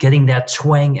up, getting that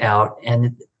twang out,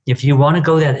 and if you want to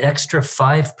go that extra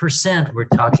 5% we're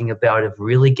talking about of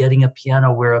really getting a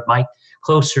piano where it might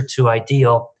closer to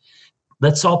ideal,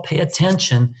 let's all pay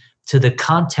attention to the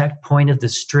contact point of the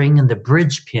string and the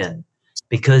bridge pin,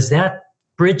 because that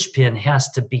bridge pin has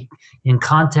to be in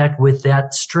contact with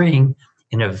that string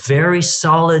in a very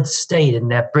solid state, and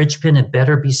that bridge pin had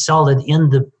better be solid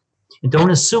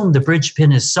don't assume the bridge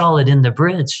pin is solid in the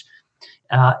bridge,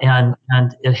 and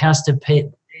it has to pay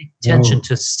attention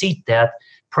to seat that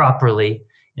properly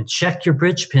and check your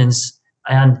bridge pins,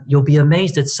 and you'll be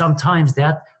amazed that sometimes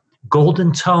that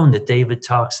golden tone that David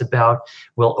talks about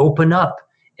will open up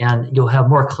and you'll have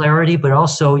more clarity, but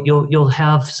also you'll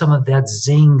have some of that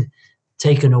zing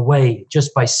taken away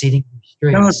just by seating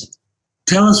strings.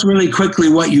 Tell us really quickly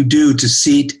what you do to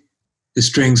seat the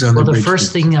strings on the bridge pins. Well, the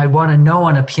first thing I want to know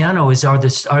on a piano is are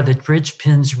the bridge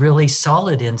pins really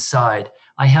solid inside?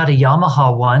 I had a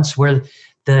Yamaha once where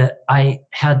I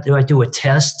do a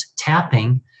test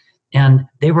tapping, and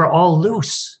they were all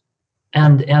loose.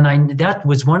 And that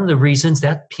was one of the reasons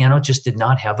that piano just did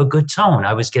not have a good tone.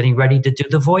 I was getting ready to do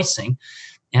the voicing,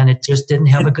 and it just didn't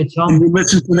have a good tone. Can you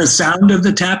listen to the sound of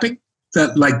the tapping?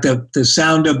 The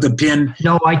sound of the pin?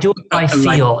 No, I do it by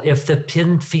feel. If the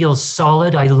pin feels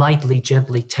solid, I lightly,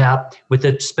 gently tap with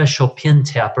a special pin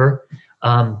tapper.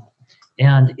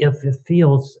 And if it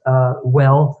feels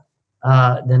well,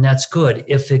 then that's good.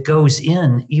 If it goes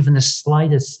in even the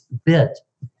slightest bit,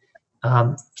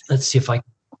 let's see if I...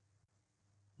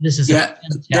 This is a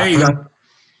pin there you go.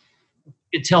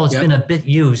 You can tell it's been a bit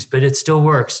used, but it still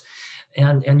works.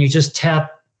 And you just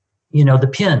tap, the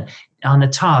pin on the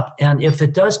top. And if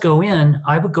it does go in,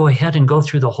 I would go ahead and go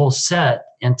through the whole set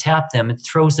and tap them. It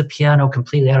throws the piano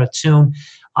completely out of tune.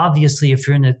 Obviously, if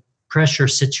you're in a pressure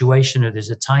situation or there's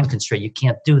a time constraint, you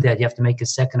can't do that. You have to make a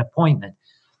second appointment.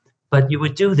 But you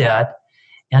would do that.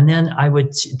 And then I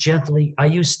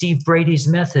use Steve Brady's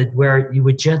method where you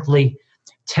would gently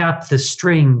tap the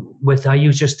string I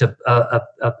use just a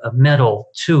metal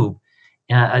tube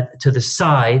to the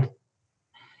side.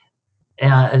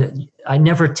 And I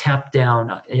never tap down.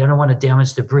 I don't want to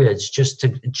damage the bridge, just to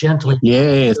gently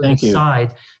thank you.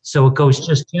 Side, so it goes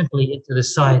just gently into the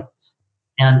side.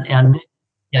 And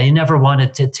you never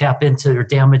wanted to tap into or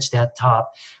damage that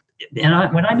top.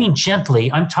 And when I mean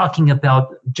gently, I'm talking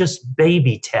about just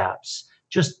baby taps,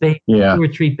 just 2 or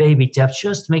 3 baby taps,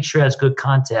 just to make sure it has good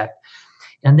contact.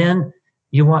 And then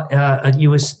you want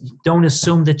don't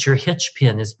assume that your hitch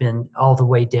pin has been all the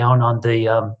way down on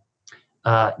the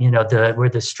where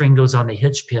the string goes on the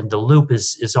hitch pin. The loop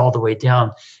is all the way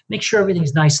down. Make sure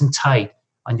everything's nice and tight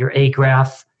on your A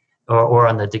graph or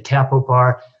on the da capo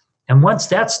bar. And once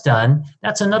that's done,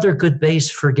 that's another good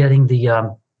base for getting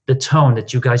the tone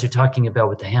that you guys are talking about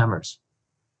with the hammers.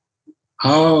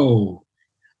 Oh,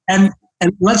 and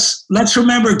let's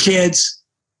remember, kids,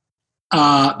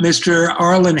 Mr.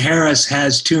 Arlen Harris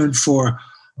has tuned for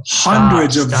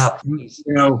hundreds of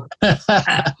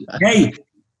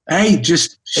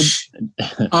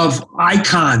of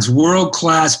icons,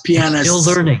 world-class pianists.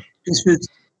 Still learning.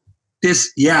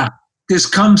 This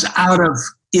comes out of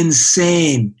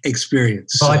insane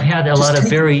experience. Well, I've had a lot of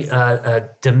very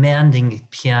demanding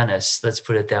pianists, let's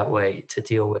put it that way, to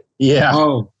deal with. Yeah.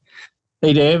 Oh.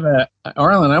 Hey, Dave,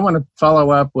 Arlen, I want to follow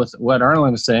up with what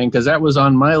Arlen is saying, because that was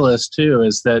on my list too,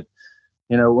 is that,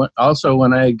 also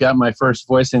when I got my first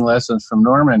voicing lessons from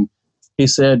Norman, he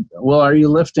said, well, are you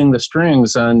lifting the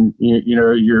strings on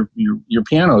your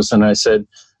pianos? And I said,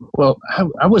 well,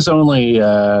 I was only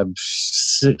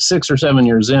 6 or 7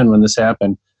 years in when this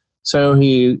happened. So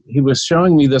he was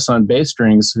showing me this on bass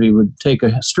strings. He would take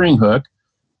a string hook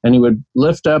and he would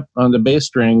lift up on the bass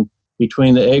string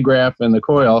between the A graph and the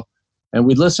coil, and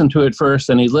we'd listen to it first,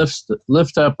 and he'd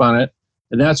lift up on it,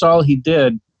 and that's all he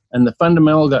did. And the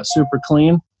fundamental got super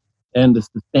clean, and the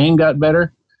sustain got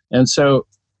better. And so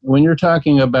when you're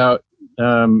talking about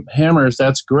hammers,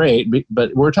 that's great,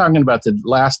 but we're talking about the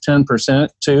last 10%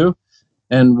 too.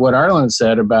 And what Arlen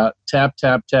said about tap,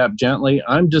 tap, tap gently,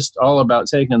 I'm just all about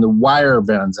taking the wire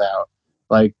bends out,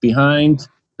 like behind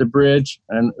the bridge.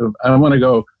 And I want to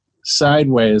go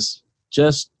sideways,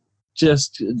 just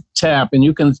tap. And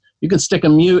you can stick a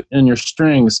mute in your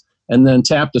strings and then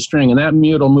tap the string, and that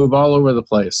mute will move all over the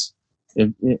place.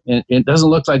 It doesn't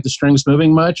look like the string's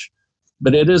moving much,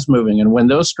 but it is moving. And when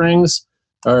those strings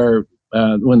are,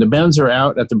 when the bends are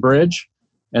out at the bridge,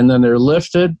 and then they're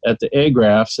lifted at the A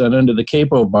graphs and under the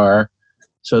capo bar,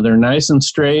 so they're nice and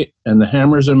straight, and the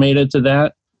hammers are mated to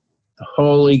that,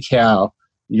 holy cow,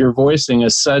 your voicing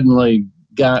has suddenly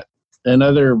got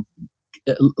another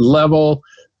level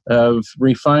of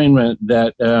refinement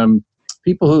that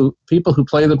people who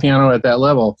play the piano at that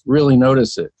level really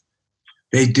notice it.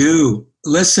 They do.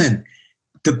 Listen,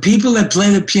 the people that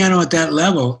play the piano at that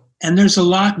level, and there's a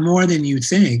lot more than you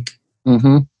think,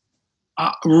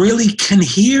 really can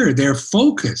hear. They're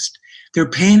focused. They're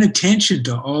paying attention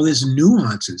to all these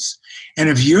nuances. And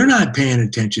if you're not paying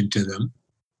attention to them,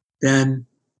 then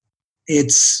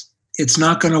it's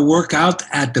not going to work out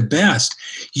at the best.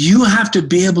 You have to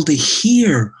be able to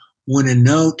hear when a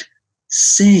note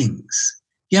sings.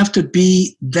 You have to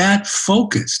be that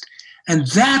focused. And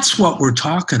that's what we're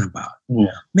talking about.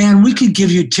 Yeah. Man, we could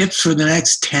give you tips for the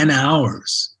next 10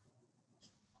 hours.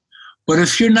 But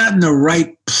if you're not in the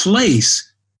right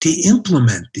place to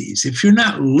implement these, if you're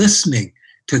not listening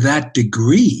to that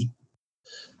degree.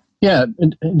 Yeah,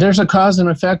 there's a cause and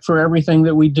effect for everything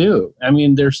that we do. I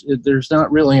mean, there's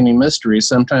not really any mystery.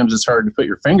 Sometimes it's hard to put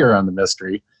your finger on the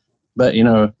mystery. But,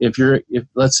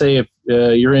 let's say if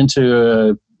you're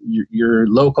into your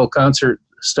local concert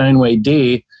Steinway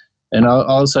D, and all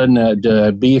of a sudden at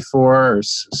B4 or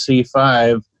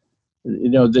C5,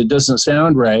 that doesn't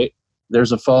sound right.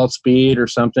 There's a false beat or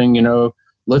something,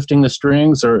 lifting the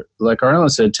strings, or like Arlen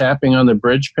said, tapping on the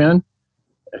bridge pin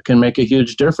can make a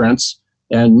huge difference,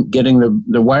 and getting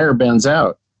the wire bends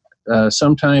out.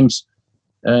 Sometimes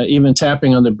even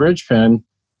tapping on the bridge pin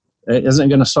isn't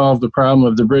going to solve the problem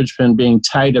of the bridge pin being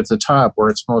tight at the top where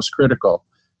it's most critical.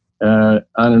 On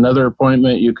another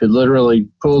appointment, you could literally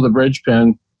pull the bridge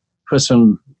pin, put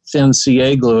some thin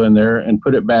CA glue in there, and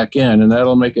put it back in, and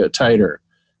that'll make it tighter.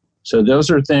 So those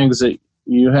are things that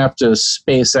you have to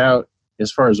space out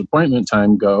as far as appointment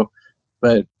time go.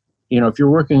 But, if you're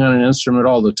working on an instrument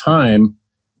all the time,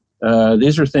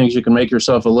 these are things you can make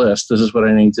yourself a list. This is what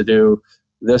I need to do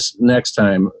this next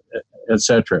time,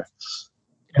 etc.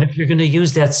 And if you're going to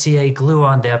use that CA glue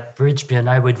on that bridge pin,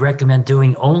 I would recommend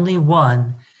doing only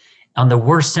one on the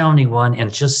worst sounding one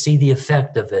and just see the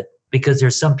effect of it, because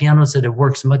there's some pianos that it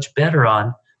works much better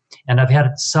on. And I've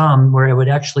had some where it would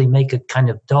actually make it kind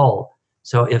of dull.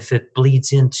 So if it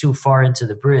bleeds in too far into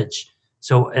the bridge.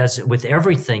 So as with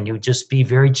everything, you just be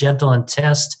very gentle and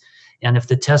test. And if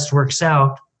the test works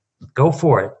out, go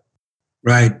for it.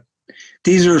 Right.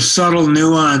 These are subtle,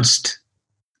 nuanced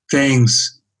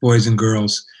things, boys and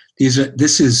girls.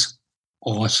 This is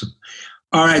awesome.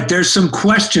 All right, there's some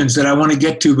questions that I want to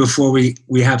get to before we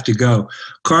have to go.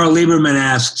 Carl Lieberman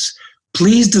asks,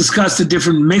 please discuss the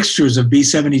different mixtures of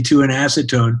B72 and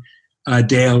acetone,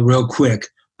 Dale, real quick.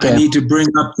 Okay. I need to bring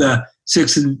up the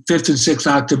fifth and sixth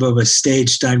octave of a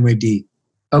stage Steinway D.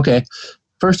 Okay.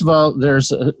 First of all,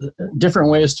 there's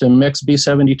different ways to mix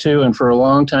B72, and for a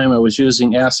long time I was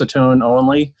using acetone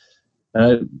only.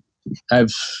 And that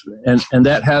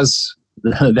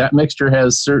mixture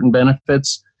has certain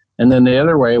benefits. And then the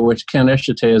other way, which Ken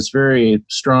Eshite is very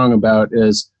strong about,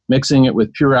 is mixing it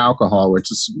with pure alcohol,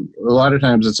 which is a lot of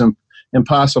times it's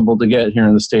impossible to get here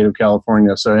in the state of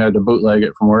California. So I had to bootleg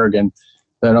it from Oregon.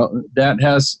 But that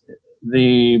has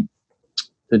the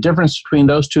difference between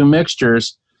those two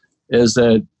mixtures is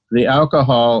that the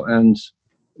alcohol and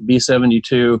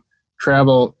B72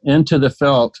 travel into the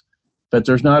felt, but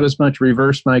there's not as much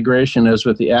reverse migration as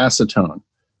with the acetone.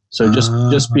 So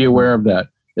just be aware of that.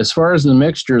 As far as the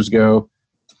mixtures go,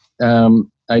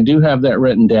 I do have that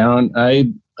written down.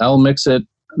 I'll mix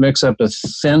up a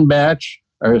thin batch,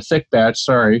 or a thick batch,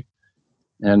 sorry.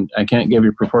 And I can't give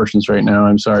you proportions right now.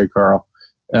 I'm sorry, Carl.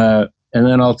 And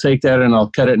then I'll take that and I'll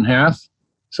cut it in half.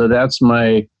 So that's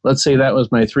let's say that was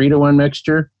my 3-to-1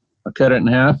 mixture. I'll cut it in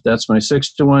half. That's my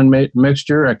 6-to-1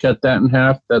 mixture. I cut that in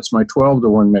half. That's my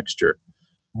 12-to-1 mixture.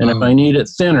 And if I need it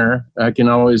thinner, I can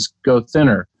always go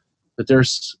thinner. But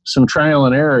there's some trial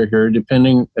and error here,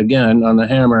 depending, again, on the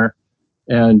hammer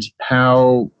and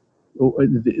how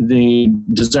the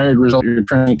desired result you're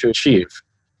trying to achieve.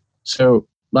 So,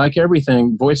 like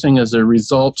everything, voicing is a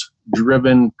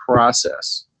result-driven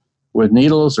process. With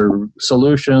needles or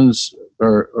solutions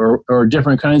or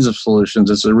different kinds of solutions,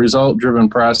 it's a result-driven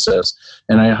process.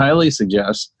 And I highly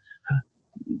suggest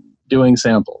doing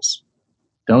samples.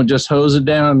 Don't just hose it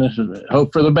down and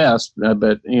hope for the best,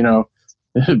 but,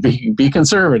 be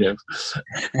conservative.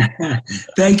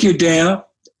 Thank you, Dale.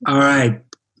 All right,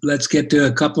 let's get to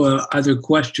a couple of other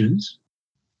questions.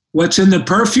 What's in the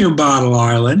perfume bottle,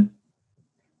 Arlen?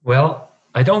 Well,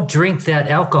 I don't drink that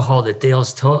alcohol that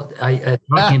Dale's talking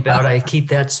about. I keep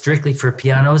that strictly for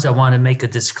pianos. I want to make a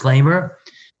disclaimer.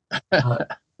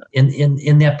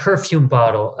 In that perfume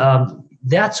bottle,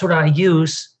 that's what I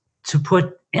use to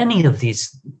put any of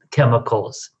these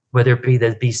chemicals, whether it be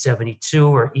the B72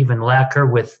 or even lacquer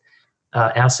with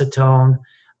acetone.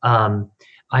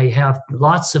 I have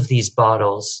lots of these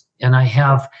bottles, and I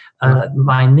have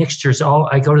my mixtures.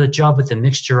 I go to the job with the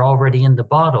mixture already in the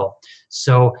bottle.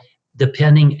 So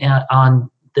depending on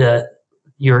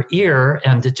your ear,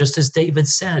 and just as David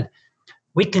said,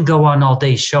 we can go on all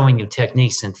day showing you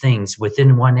techniques and things.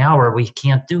 Within 1 hour, we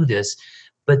can't do this.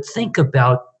 But think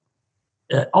about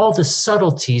all the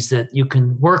subtleties that you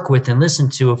can work with and listen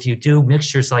to if you do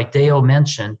mixtures like Dale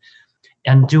mentioned,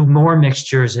 and do more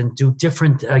mixtures and do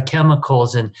different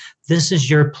chemicals. And this is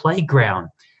your playground.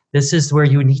 This is where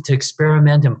you need to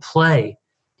experiment and play.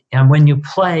 And when you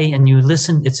play and you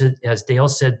listen, as Dale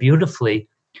said beautifully,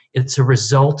 it's a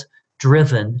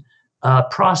result-driven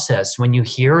process. When you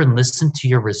hear and listen to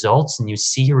your results and you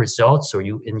see your results,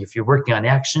 and if you're working on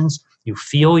actions, you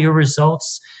feel your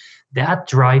results, that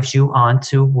drives you on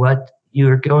to what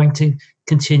you're going to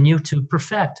continue to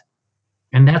perfect.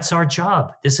 And that's our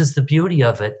job. This is the beauty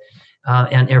of it.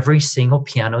 And every single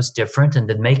piano is different, and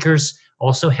the makers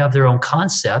also have their own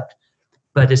concept.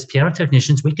 But as piano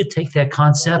technicians, we could take that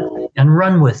concept and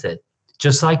run with it.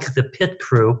 Just like the pit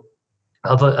crew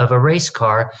of a race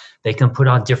car, they can put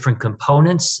on different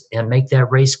components and make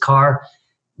that race car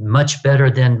much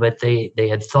better than what they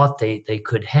had thought they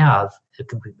could have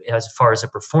as far as a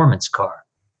performance car.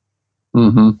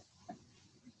 Mm-hmm.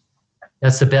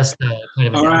 That's the best kind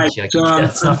of analogy. So,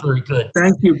 that's not very good.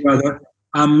 Thank you, brother.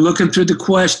 I'm looking through the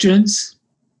questions.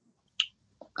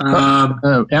 Alan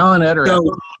Etter.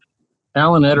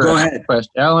 Alan Etter. Go ahead.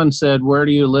 Alan said, "Where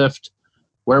do you lift?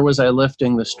 Where was I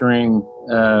lifting the string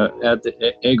at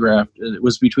the A-graft? It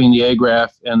was between the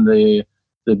A-graft and the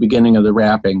beginning of the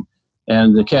wrapping.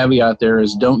 And the caveat there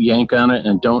is don't yank on it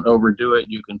and don't overdo it.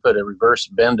 You can put a reverse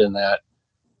bend in that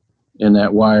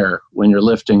wire when you're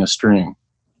lifting a string.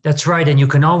 That's right. And you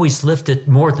can always lift it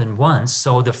more than once.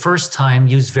 So the first time,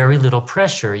 use very little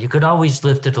pressure. You could always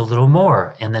lift it a little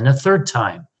more. And then a third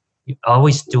time. You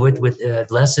always do it with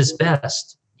less is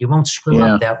best. You won't screw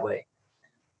up that way.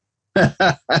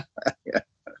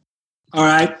 All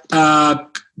right.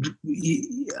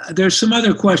 There's some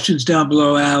other questions down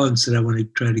below Alan's that I want to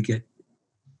try to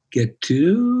get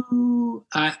to.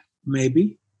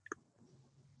 Maybe.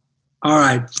 All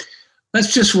right.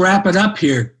 Let's just wrap it up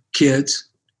here, kids.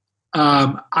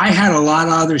 I had a lot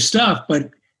of other stuff, but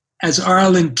as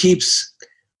Arlen keeps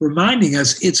reminding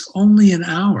us, it's only an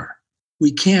hour.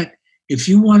 We can't, if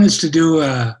you want us to do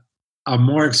a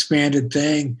more expanded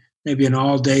thing, maybe an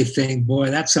all-day thing, boy,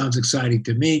 that sounds exciting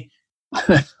to me.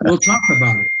 We'll talk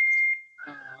about it.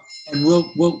 And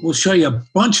we'll show you a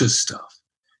bunch of stuff.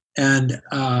 And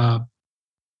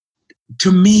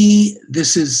to me,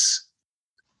 this is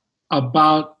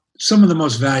about some of the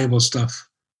most valuable stuff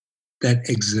that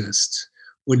exists.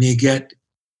 When you get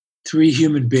three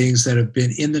human beings that have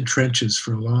been in the trenches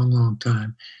for a long, long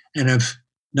time and have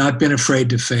not been afraid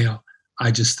to fail,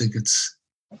 I just think it's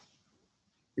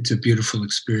a beautiful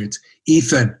experience.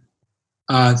 Ethan,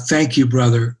 thank you,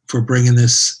 brother, for bringing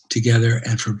this together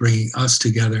and for bringing us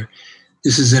together.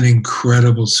 This is an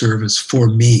incredible service for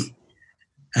me,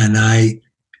 and it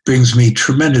brings me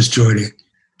tremendous joy to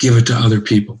give it to other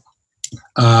people.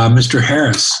 Mr.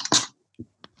 Harris.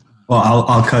 Well,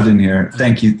 I'll cut in here.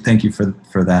 Thank you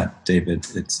for that, David.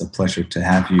 It's a pleasure to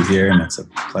have you here, and it's a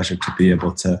pleasure to be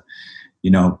able to,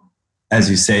 as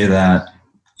you say that,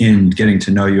 in getting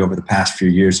to know you over the past few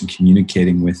years and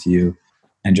communicating with you,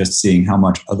 and just seeing how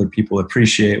much other people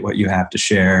appreciate what you have to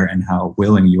share and how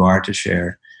willing you are to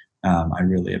share. I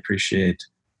really appreciate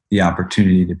the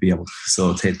opportunity to be able to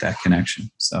facilitate that connection.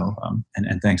 So,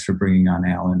 and thanks for bringing on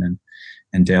Alan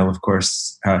and Dale, of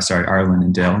course. Arlen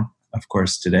and Dale, of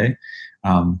course, today.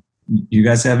 You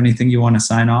guys have anything you want to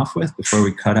sign off with before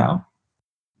we cut out?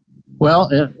 Well,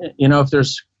 if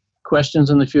there's questions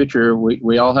in the future,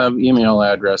 we all have email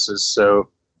addresses. So,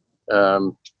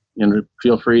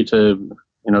 feel free to,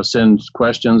 send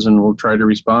questions and we'll try to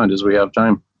respond as we have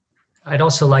time. I'd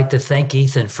also like to thank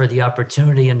Ethan for the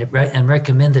opportunity and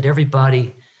recommend that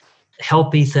everybody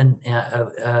help Ethan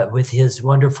with his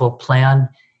wonderful plan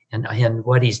and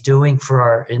what he's doing for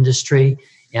our industry,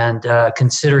 and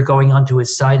consider going onto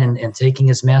his site and taking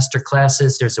his master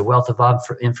classes. There's a wealth of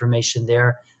information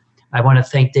there. I want to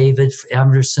thank David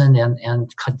Anderson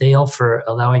and Dale for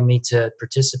allowing me to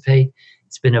participate.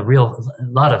 It's been a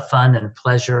lot of fun and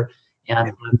pleasure,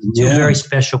 and two very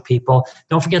special people.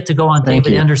 Don't forget to go on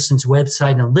David Anderson's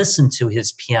website and listen to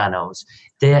his pianos.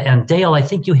 And Dale, I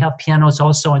think you have pianos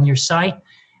also on your site.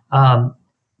 Do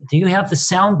you have the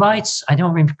sound bites? I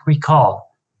don't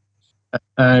recall.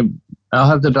 I'll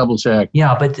have to double check.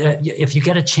 Yeah, but if you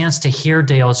get a chance to hear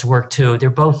Dale's work too, they're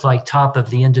both like top of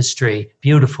the industry.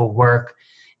 Beautiful work.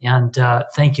 And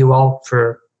thank you all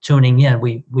for tuning in.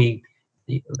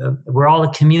 We're all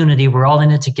a community. We're all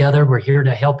in it together. We're here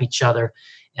to help each other.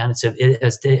 And as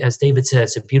David said,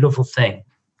 it's a beautiful thing.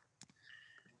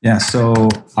 Yeah, so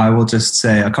I will just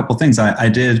say a couple things. I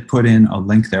did put in a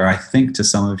link there, I think, to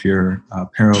some of your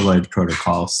Paraloid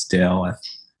protocols, Dale.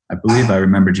 I believe I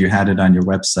remembered you had it on your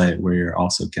website where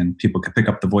people can pick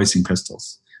up the voicing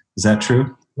crystals. Is that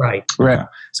true? Right. Okay.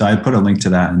 So I put a link to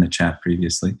that in the chat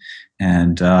previously.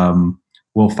 And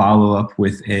we'll follow up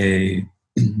with a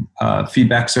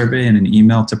feedback survey and an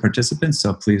email to participants.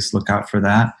 So please look out for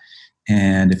that.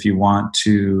 And if you want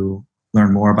to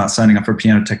learn more about signing up for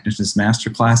Piano Technicians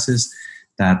Masterclasses,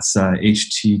 that's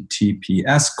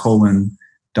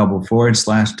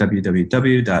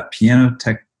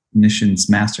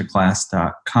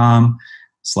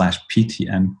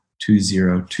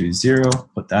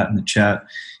Put that in the chat.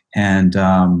 And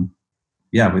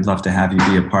we'd love to have you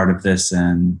be a part of this.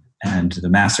 And the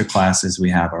masterclasses we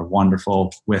have are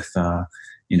wonderful with,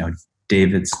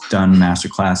 David's done master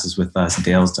classes with us,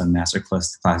 Dale's done master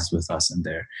classes with us, and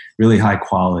they're really high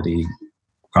quality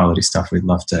stuff. We'd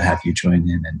love to have you join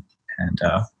in and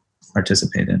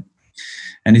participate in.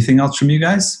 Anything else from you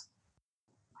guys?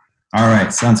 All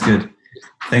right, sounds good.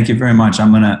 Thank you very much.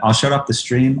 I'll shut off the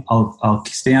stream. I'll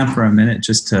stay on for a minute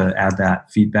just to add that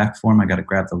feedback form. I got to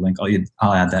grab the link.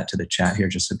 I'll add that to the chat here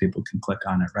just so people can click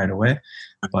on it right away.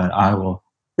 But I will.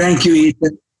 Thank you,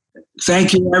 Ethan.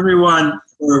 Thank you, everyone,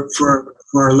 for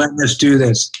letting us do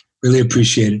this. Really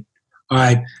appreciate it. All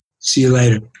right. See you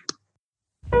later.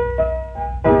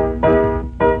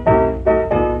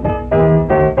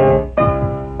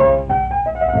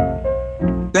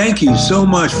 Thank you so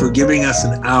much for giving us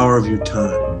an hour of your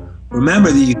time.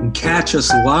 Remember that you can catch us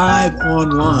live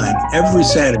online every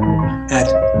Saturday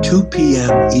at 2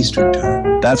 p.m. Eastern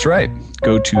Time. That's right.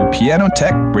 Go to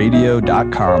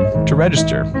pianotechradio.com to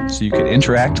register so you can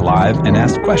interact live and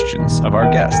ask questions of our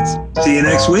guests. See you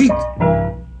next week.